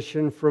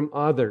opposition from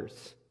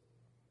others.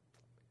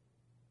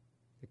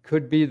 It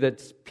could be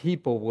that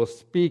people will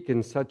speak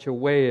in such a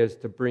way as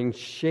to bring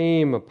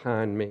shame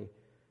upon me.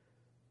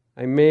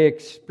 I may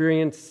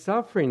experience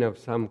suffering of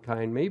some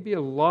kind, maybe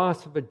a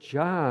loss of a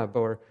job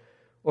or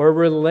a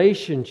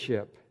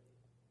relationship.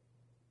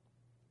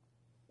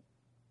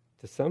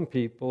 To some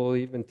people,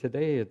 even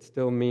today, it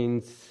still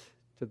means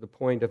to the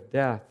point of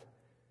death.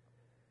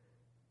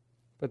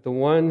 But the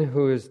one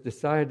who has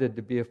decided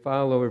to be a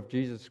follower of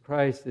Jesus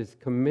Christ is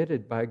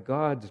committed by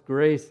God's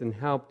grace and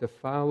help to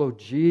follow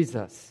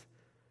Jesus.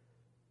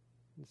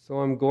 So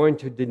I'm going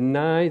to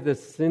deny the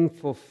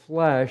sinful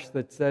flesh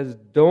that says,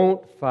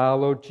 don't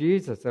follow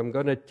Jesus. I'm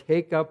going to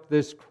take up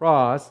this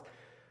cross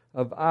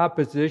of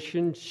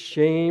opposition,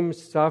 shame,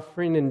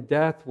 suffering, and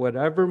death,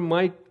 whatever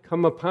might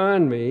come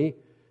upon me,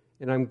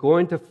 and I'm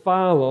going to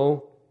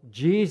follow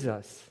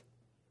Jesus.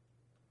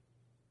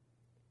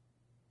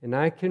 And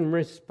I can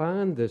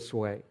respond this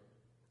way.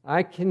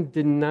 I can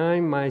deny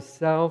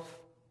myself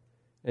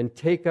and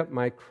take up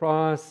my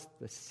cross,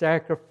 the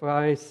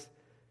sacrifice.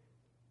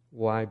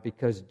 Why?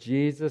 Because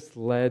Jesus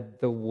led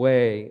the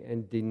way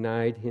and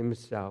denied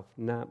Himself.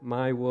 Not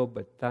my will,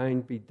 but thine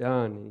be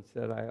done. He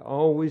said, I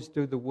always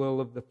do the will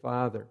of the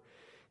Father.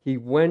 He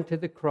went to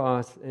the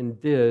cross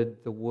and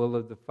did the will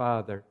of the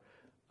Father.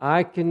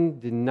 I can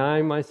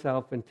deny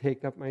myself and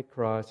take up my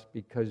cross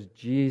because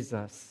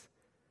Jesus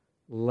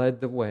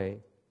led the way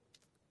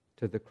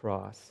to the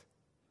cross.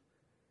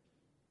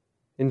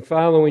 In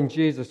following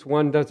Jesus,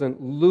 one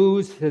doesn't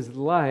lose his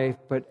life,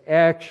 but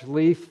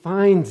actually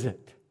finds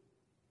it.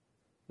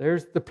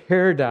 There's the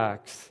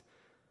paradox.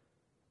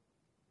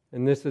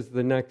 And this is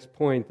the next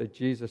point that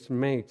Jesus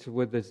makes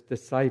with His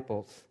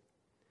disciples.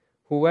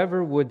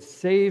 Whoever would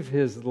save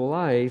his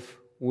life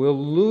will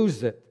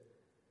lose it,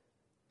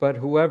 but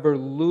whoever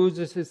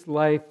loses his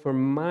life for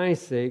my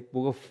sake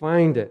will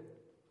find it.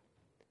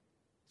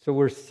 So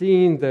we're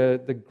seeing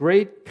the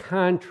great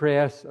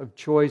contrast of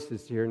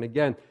choices here. And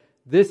again,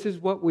 this is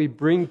what we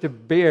bring to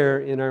bear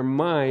in our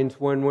minds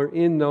when we're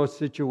in those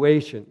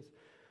situations.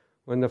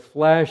 When the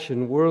flesh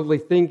and worldly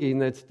thinking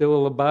that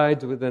still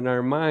abides within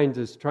our minds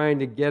is trying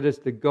to get us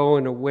to go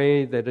in a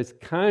way that is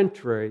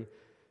contrary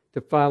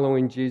to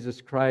following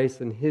Jesus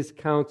Christ and His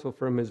counsel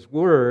from His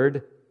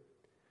Word,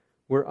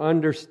 we're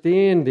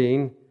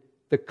understanding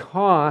the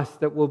cost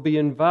that will be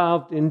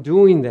involved in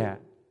doing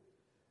that.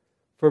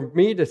 For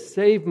me to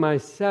save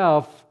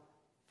myself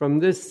from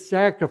this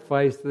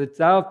sacrifice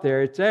that's out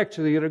there, it's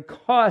actually going to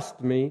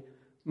cost me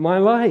my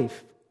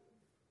life.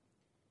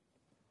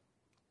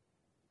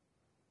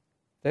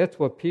 That's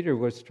what Peter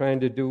was trying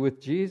to do with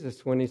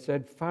Jesus when he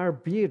said, far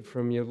be it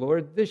from you,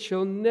 Lord, this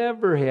shall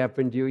never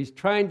happen to you. He's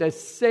trying to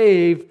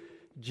save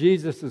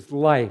Jesus'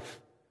 life.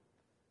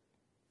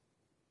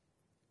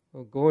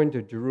 Well, going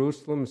to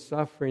Jerusalem,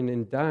 suffering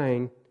and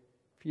dying,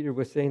 Peter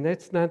was saying,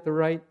 that's not the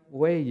right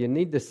way. You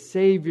need to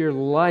save your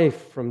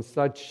life from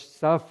such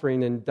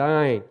suffering and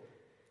dying.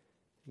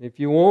 And if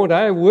you won't,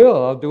 I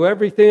will. I'll do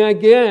everything I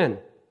can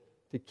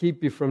to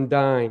keep you from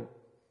dying.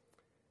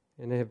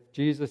 And if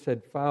Jesus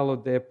had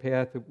followed that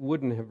path, it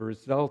wouldn't have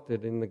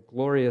resulted in the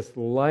glorious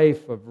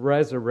life of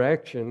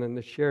resurrection and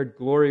the shared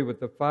glory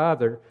with the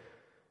Father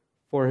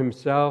for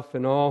himself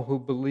and all who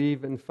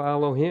believe and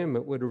follow him.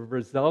 It would have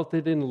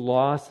resulted in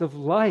loss of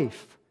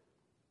life.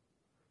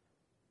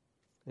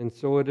 And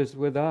so it is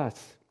with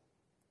us.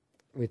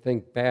 We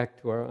think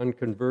back to our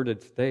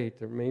unconverted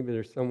state, or maybe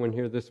there's someone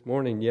here this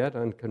morning yet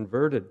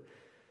unconverted.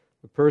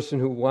 The person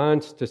who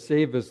wants to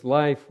save his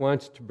life,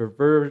 wants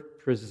to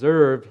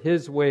preserve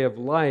his way of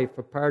life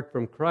apart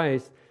from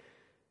Christ.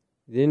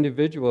 The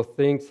individual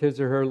thinks his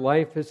or her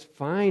life is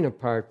fine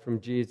apart from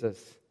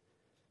Jesus.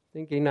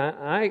 Thinking,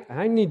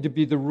 I need to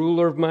be the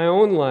ruler of my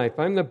own life.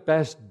 I'm the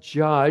best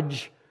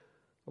judge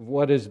of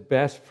what is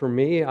best for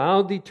me.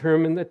 I'll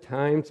determine the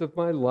times of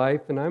my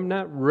life, and I'm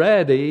not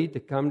ready to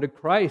come to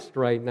Christ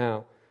right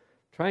now.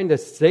 Trying to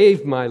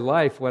save my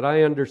life, what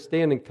I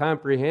understand and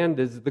comprehend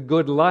is the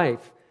good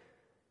life.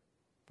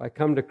 If I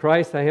come to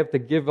Christ, I have to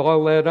give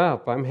all that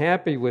up. I'm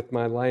happy with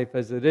my life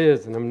as it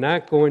is, and I'm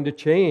not going to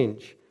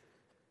change.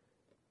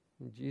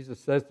 And Jesus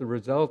says the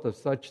result of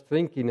such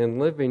thinking and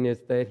living is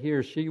that he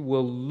or she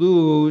will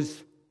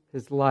lose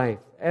his life.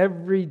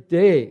 Every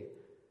day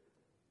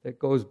that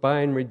goes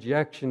by in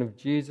rejection of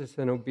Jesus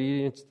and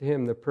obedience to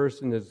him, the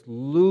person is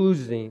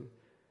losing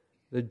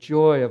the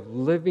joy of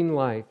living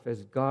life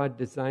as God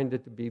designed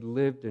it to be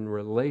lived in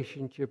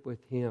relationship with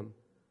him.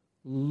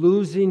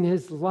 Losing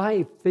his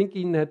life,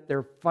 thinking that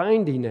they're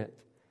finding it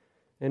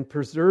and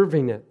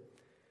preserving it.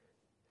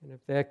 And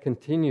if that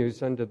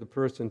continues under the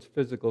person's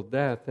physical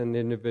death, then the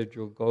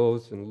individual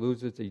goes and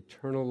loses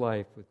eternal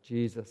life with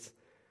Jesus,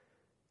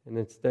 and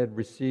instead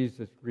receives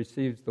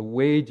the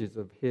wages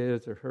of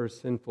his or her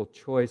sinful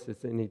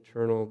choices in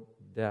eternal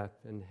death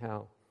and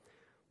hell.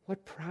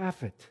 What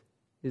profit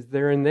is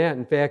there in that?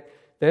 In fact,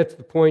 that's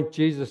the point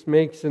Jesus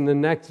makes in the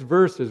next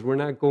verses. We're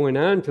not going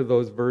on to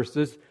those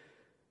verses,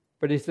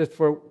 but he says,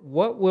 for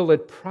what will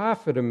it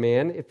profit a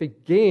man if he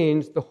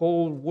gains the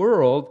whole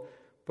world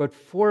but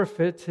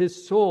forfeits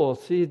his soul?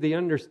 See, the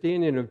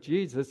understanding of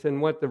Jesus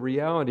and what the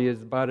reality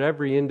is about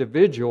every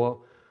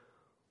individual,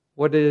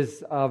 what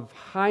is of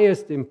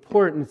highest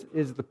importance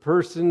is the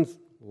person's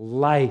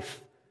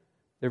life,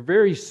 their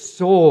very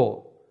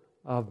soul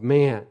of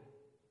man.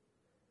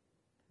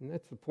 And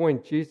that's the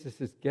point Jesus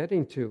is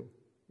getting to.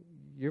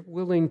 You're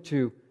willing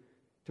to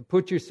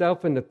put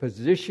yourself in the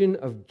position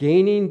of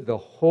gaining the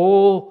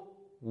whole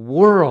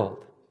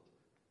world.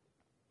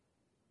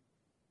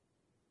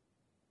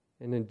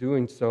 And in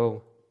doing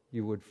so,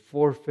 you would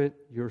forfeit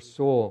your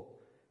soul.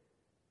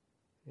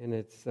 And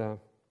it's a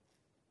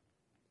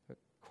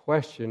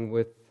question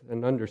with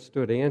an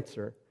understood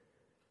answer.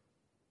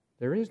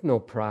 There is no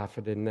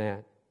profit in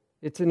that.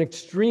 It's an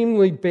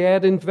extremely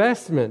bad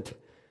investment.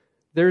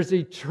 There's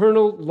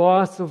eternal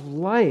loss of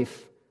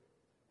life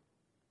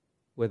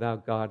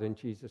without God and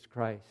Jesus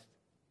Christ.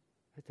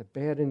 It's a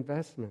bad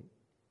investment.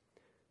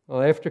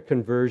 Well, after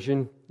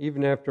conversion,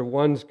 even after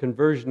one's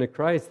conversion to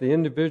Christ, the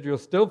individual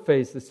still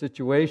faces a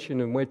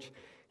situation in which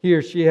he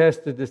or she has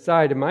to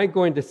decide, am I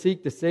going to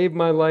seek to save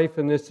my life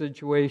in this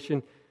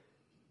situation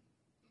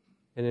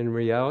and in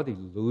reality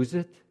lose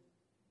it?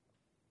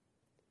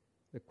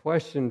 The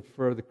question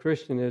for the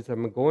Christian is,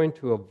 am I going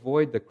to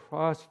avoid the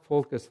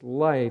cross-focused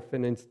life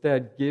and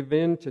instead give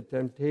in to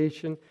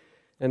temptation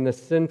and the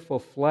sinful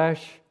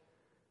flesh?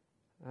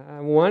 I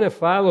want to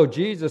follow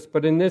Jesus,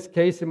 but in this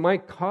case it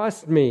might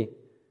cost me.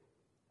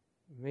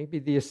 Maybe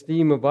the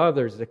esteem of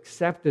others,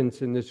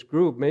 acceptance in this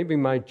group, maybe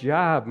my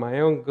job,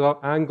 my own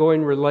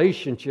ongoing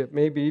relationship,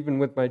 maybe even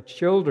with my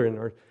children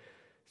or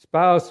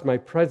spouse, my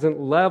present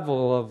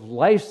level of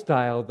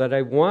lifestyle that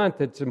I want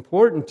that's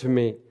important to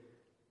me.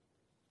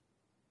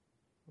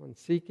 When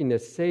seeking to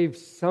save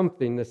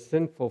something the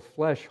sinful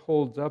flesh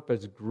holds up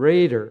as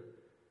greater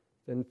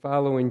than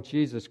following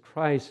Jesus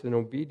Christ and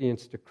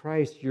obedience to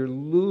Christ, you're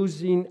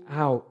losing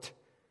out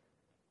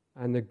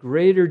on the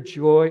greater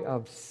joy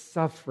of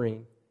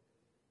suffering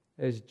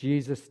as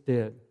Jesus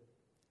did,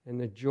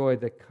 and the joy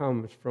that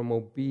comes from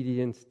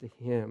obedience to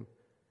him.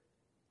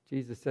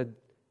 Jesus said,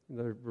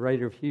 the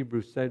writer of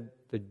Hebrews said,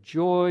 the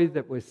joy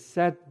that was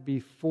set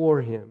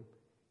before him,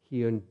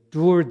 he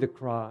endured the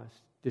cross,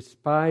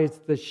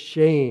 despised the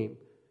shame,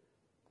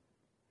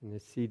 and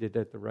is seated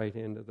at the right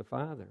hand of the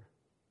Father.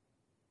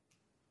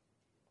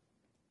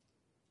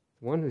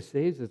 The one who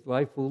saves his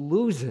life will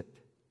lose it.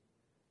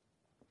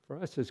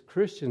 For us as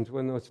Christians,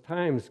 when those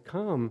times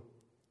come,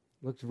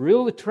 looks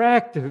real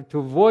attractive to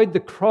avoid the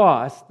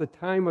cross, the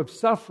time of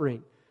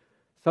suffering,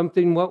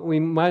 something what we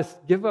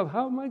must give up.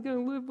 How am I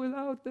going to live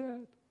without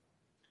that?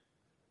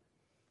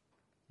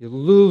 You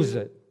lose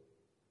it,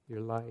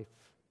 your life,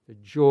 the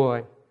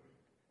joy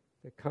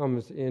that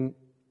comes in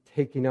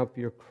taking up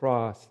your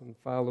cross and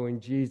following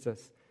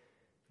Jesus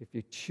if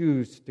you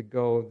choose to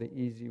go the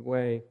easy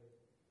way.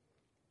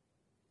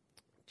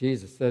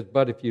 Jesus says,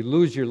 but if you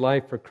lose your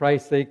life for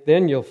Christ's sake,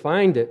 then you'll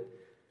find it.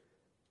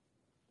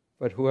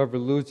 But whoever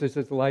loses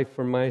his life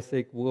for my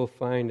sake will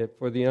find it.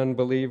 For the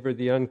unbeliever,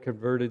 the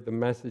unconverted, the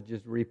message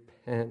is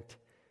repent.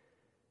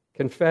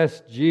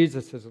 Confess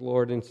Jesus as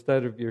Lord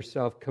instead of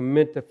yourself.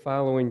 Commit to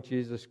following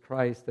Jesus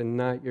Christ and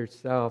not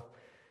yourself.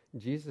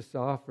 Jesus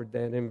offered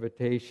that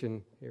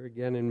invitation here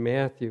again in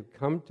Matthew.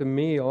 Come to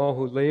me, all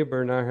who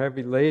labor and are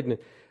heavy laden.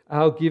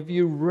 I'll give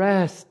you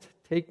rest.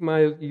 Take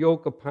my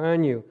yoke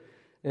upon you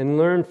and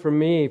learn from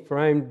me, for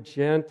I'm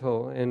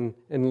gentle and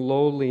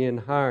lowly in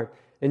heart.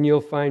 And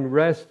you'll find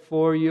rest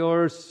for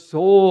your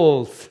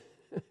souls.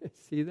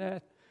 See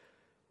that?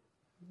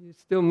 You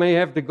still may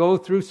have to go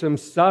through some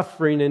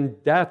suffering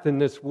and death in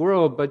this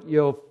world, but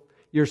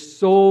your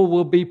soul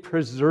will be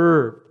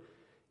preserved.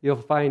 You'll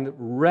find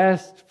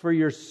rest for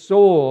your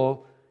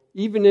soul,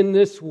 even in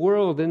this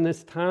world, in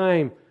this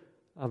time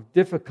of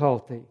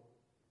difficulty,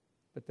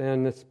 but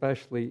then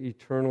especially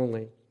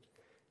eternally.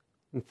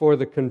 And for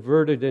the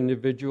converted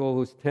individual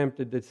who's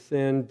tempted to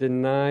sin,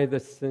 deny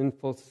the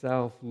sinful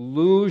self.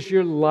 Lose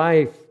your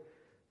life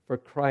for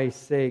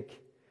Christ's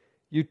sake.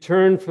 You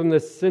turn from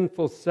the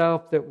sinful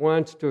self that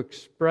wants to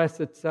express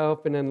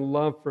itself in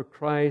love for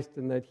Christ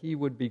and that He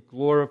would be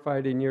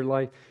glorified in your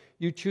life.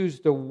 You choose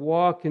to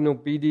walk in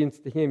obedience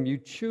to Him. You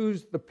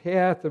choose the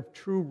path of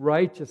true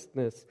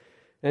righteousness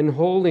and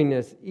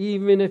holiness,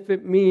 even if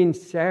it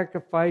means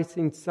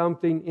sacrificing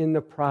something in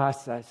the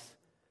process.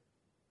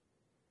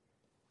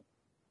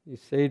 You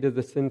say to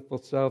the sinful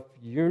self,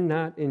 you're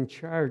not in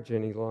charge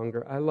any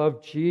longer. I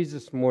love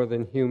Jesus more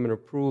than human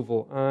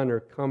approval,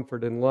 honor,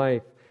 comfort, and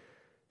life.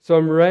 So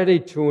I'm ready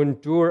to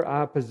endure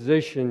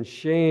opposition,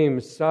 shame,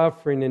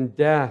 suffering, and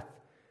death.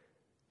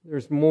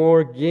 There's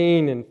more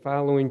gain in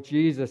following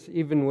Jesus,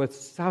 even with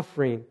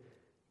suffering,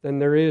 than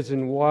there is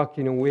in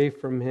walking away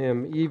from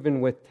Him,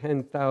 even with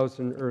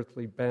 10,000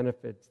 earthly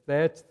benefits.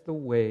 That's the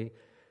way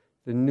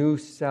the new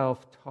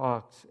self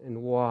talks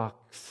and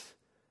walks.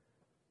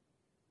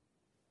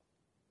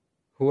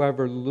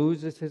 Whoever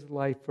loses his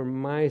life for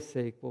my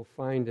sake will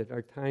find it.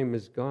 Our time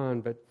is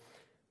gone, but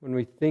when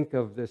we think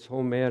of this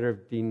whole matter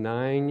of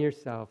denying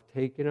yourself,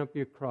 taking up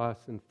your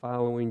cross and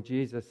following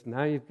Jesus,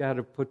 now you've got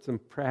to put some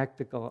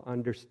practical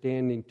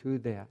understanding to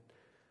that.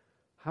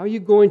 How are you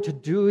going to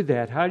do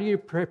that? How do you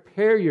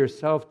prepare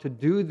yourself to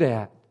do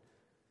that?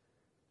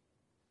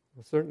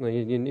 Well,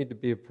 certainly you need to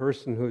be a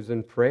person who's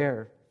in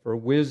prayer for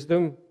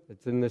wisdom.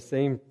 It's in the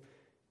same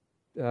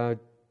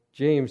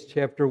James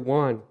chapter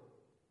 1.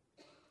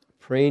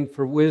 Praying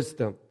for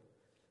wisdom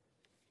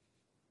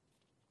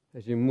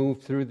as you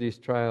move through these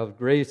trials,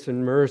 grace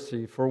and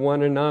mercy for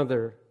one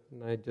another.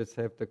 And I just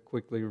have to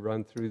quickly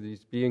run through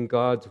these. Be in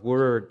God's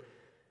Word.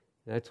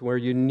 That's where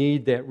you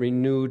need that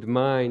renewed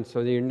mind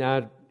so that you're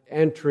not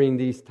entering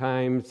these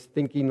times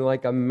thinking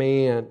like a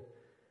man.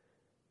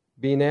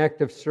 Be an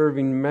active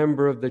serving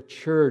member of the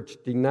church,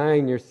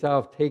 denying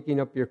yourself, taking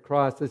up your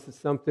cross. This is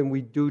something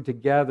we do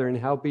together and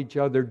help each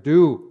other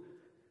do.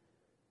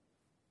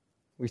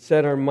 We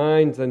set our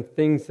minds on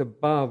things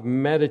above,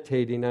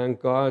 meditating on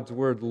God's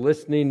Word,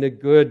 listening to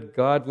good,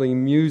 godly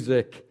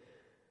music,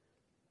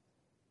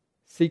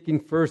 seeking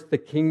first the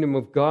kingdom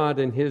of God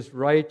and His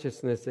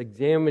righteousness,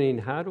 examining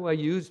how do I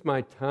use my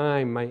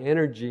time, my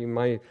energy,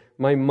 my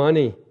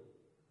money,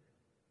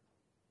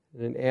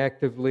 and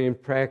actively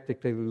and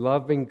practically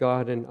loving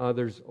God and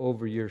others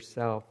over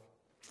yourself.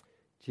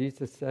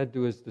 Jesus said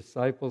to His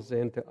disciples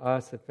and to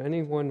us, if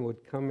anyone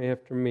would come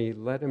after me,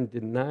 let him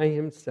deny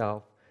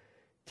himself,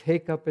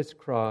 take up his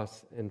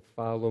cross and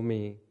follow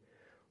me.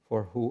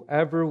 For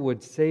whoever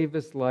would save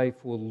his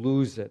life will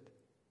lose it,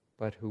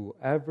 but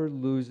whoever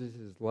loses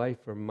his life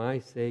for my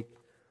sake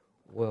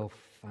will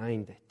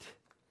find it.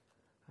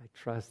 I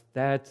trust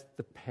that's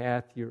the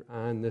path you're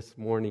on this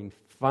morning,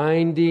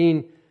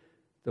 finding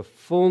the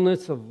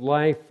fullness of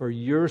life for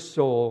your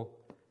soul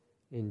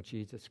in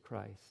Jesus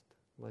Christ.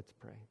 Let's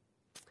pray.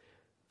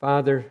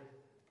 Father,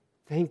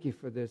 thank you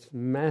for this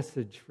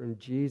message from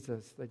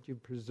Jesus that you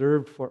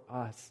preserved for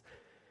us.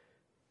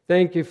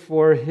 Thank you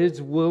for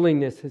His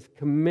willingness, His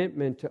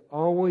commitment to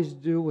always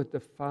do what the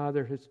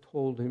Father has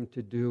told Him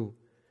to do,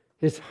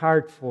 His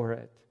heart for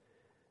it,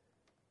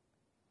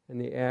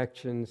 and the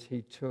actions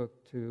He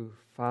took to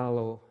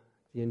follow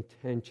the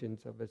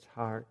intentions of His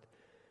heart.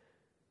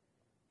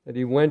 That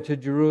He went to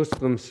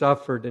Jerusalem,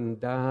 suffered, and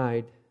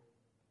died,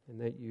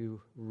 and that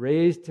you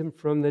raised Him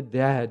from the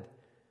dead,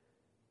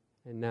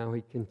 and now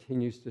He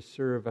continues to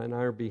serve on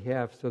our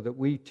behalf so that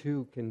we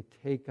too can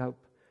take up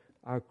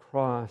our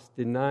cross,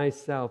 deny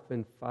self,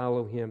 and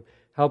follow Him.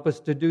 Help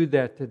us to do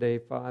that today,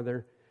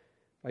 Father.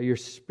 By your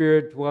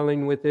Spirit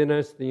dwelling within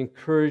us, the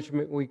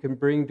encouragement we can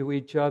bring to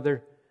each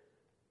other,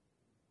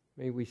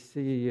 may we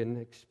see and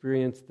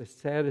experience the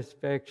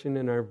satisfaction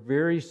in our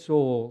very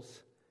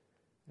souls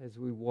as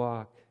we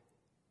walk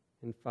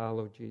and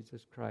follow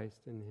Jesus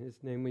Christ. In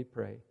His name we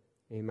pray.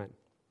 Amen.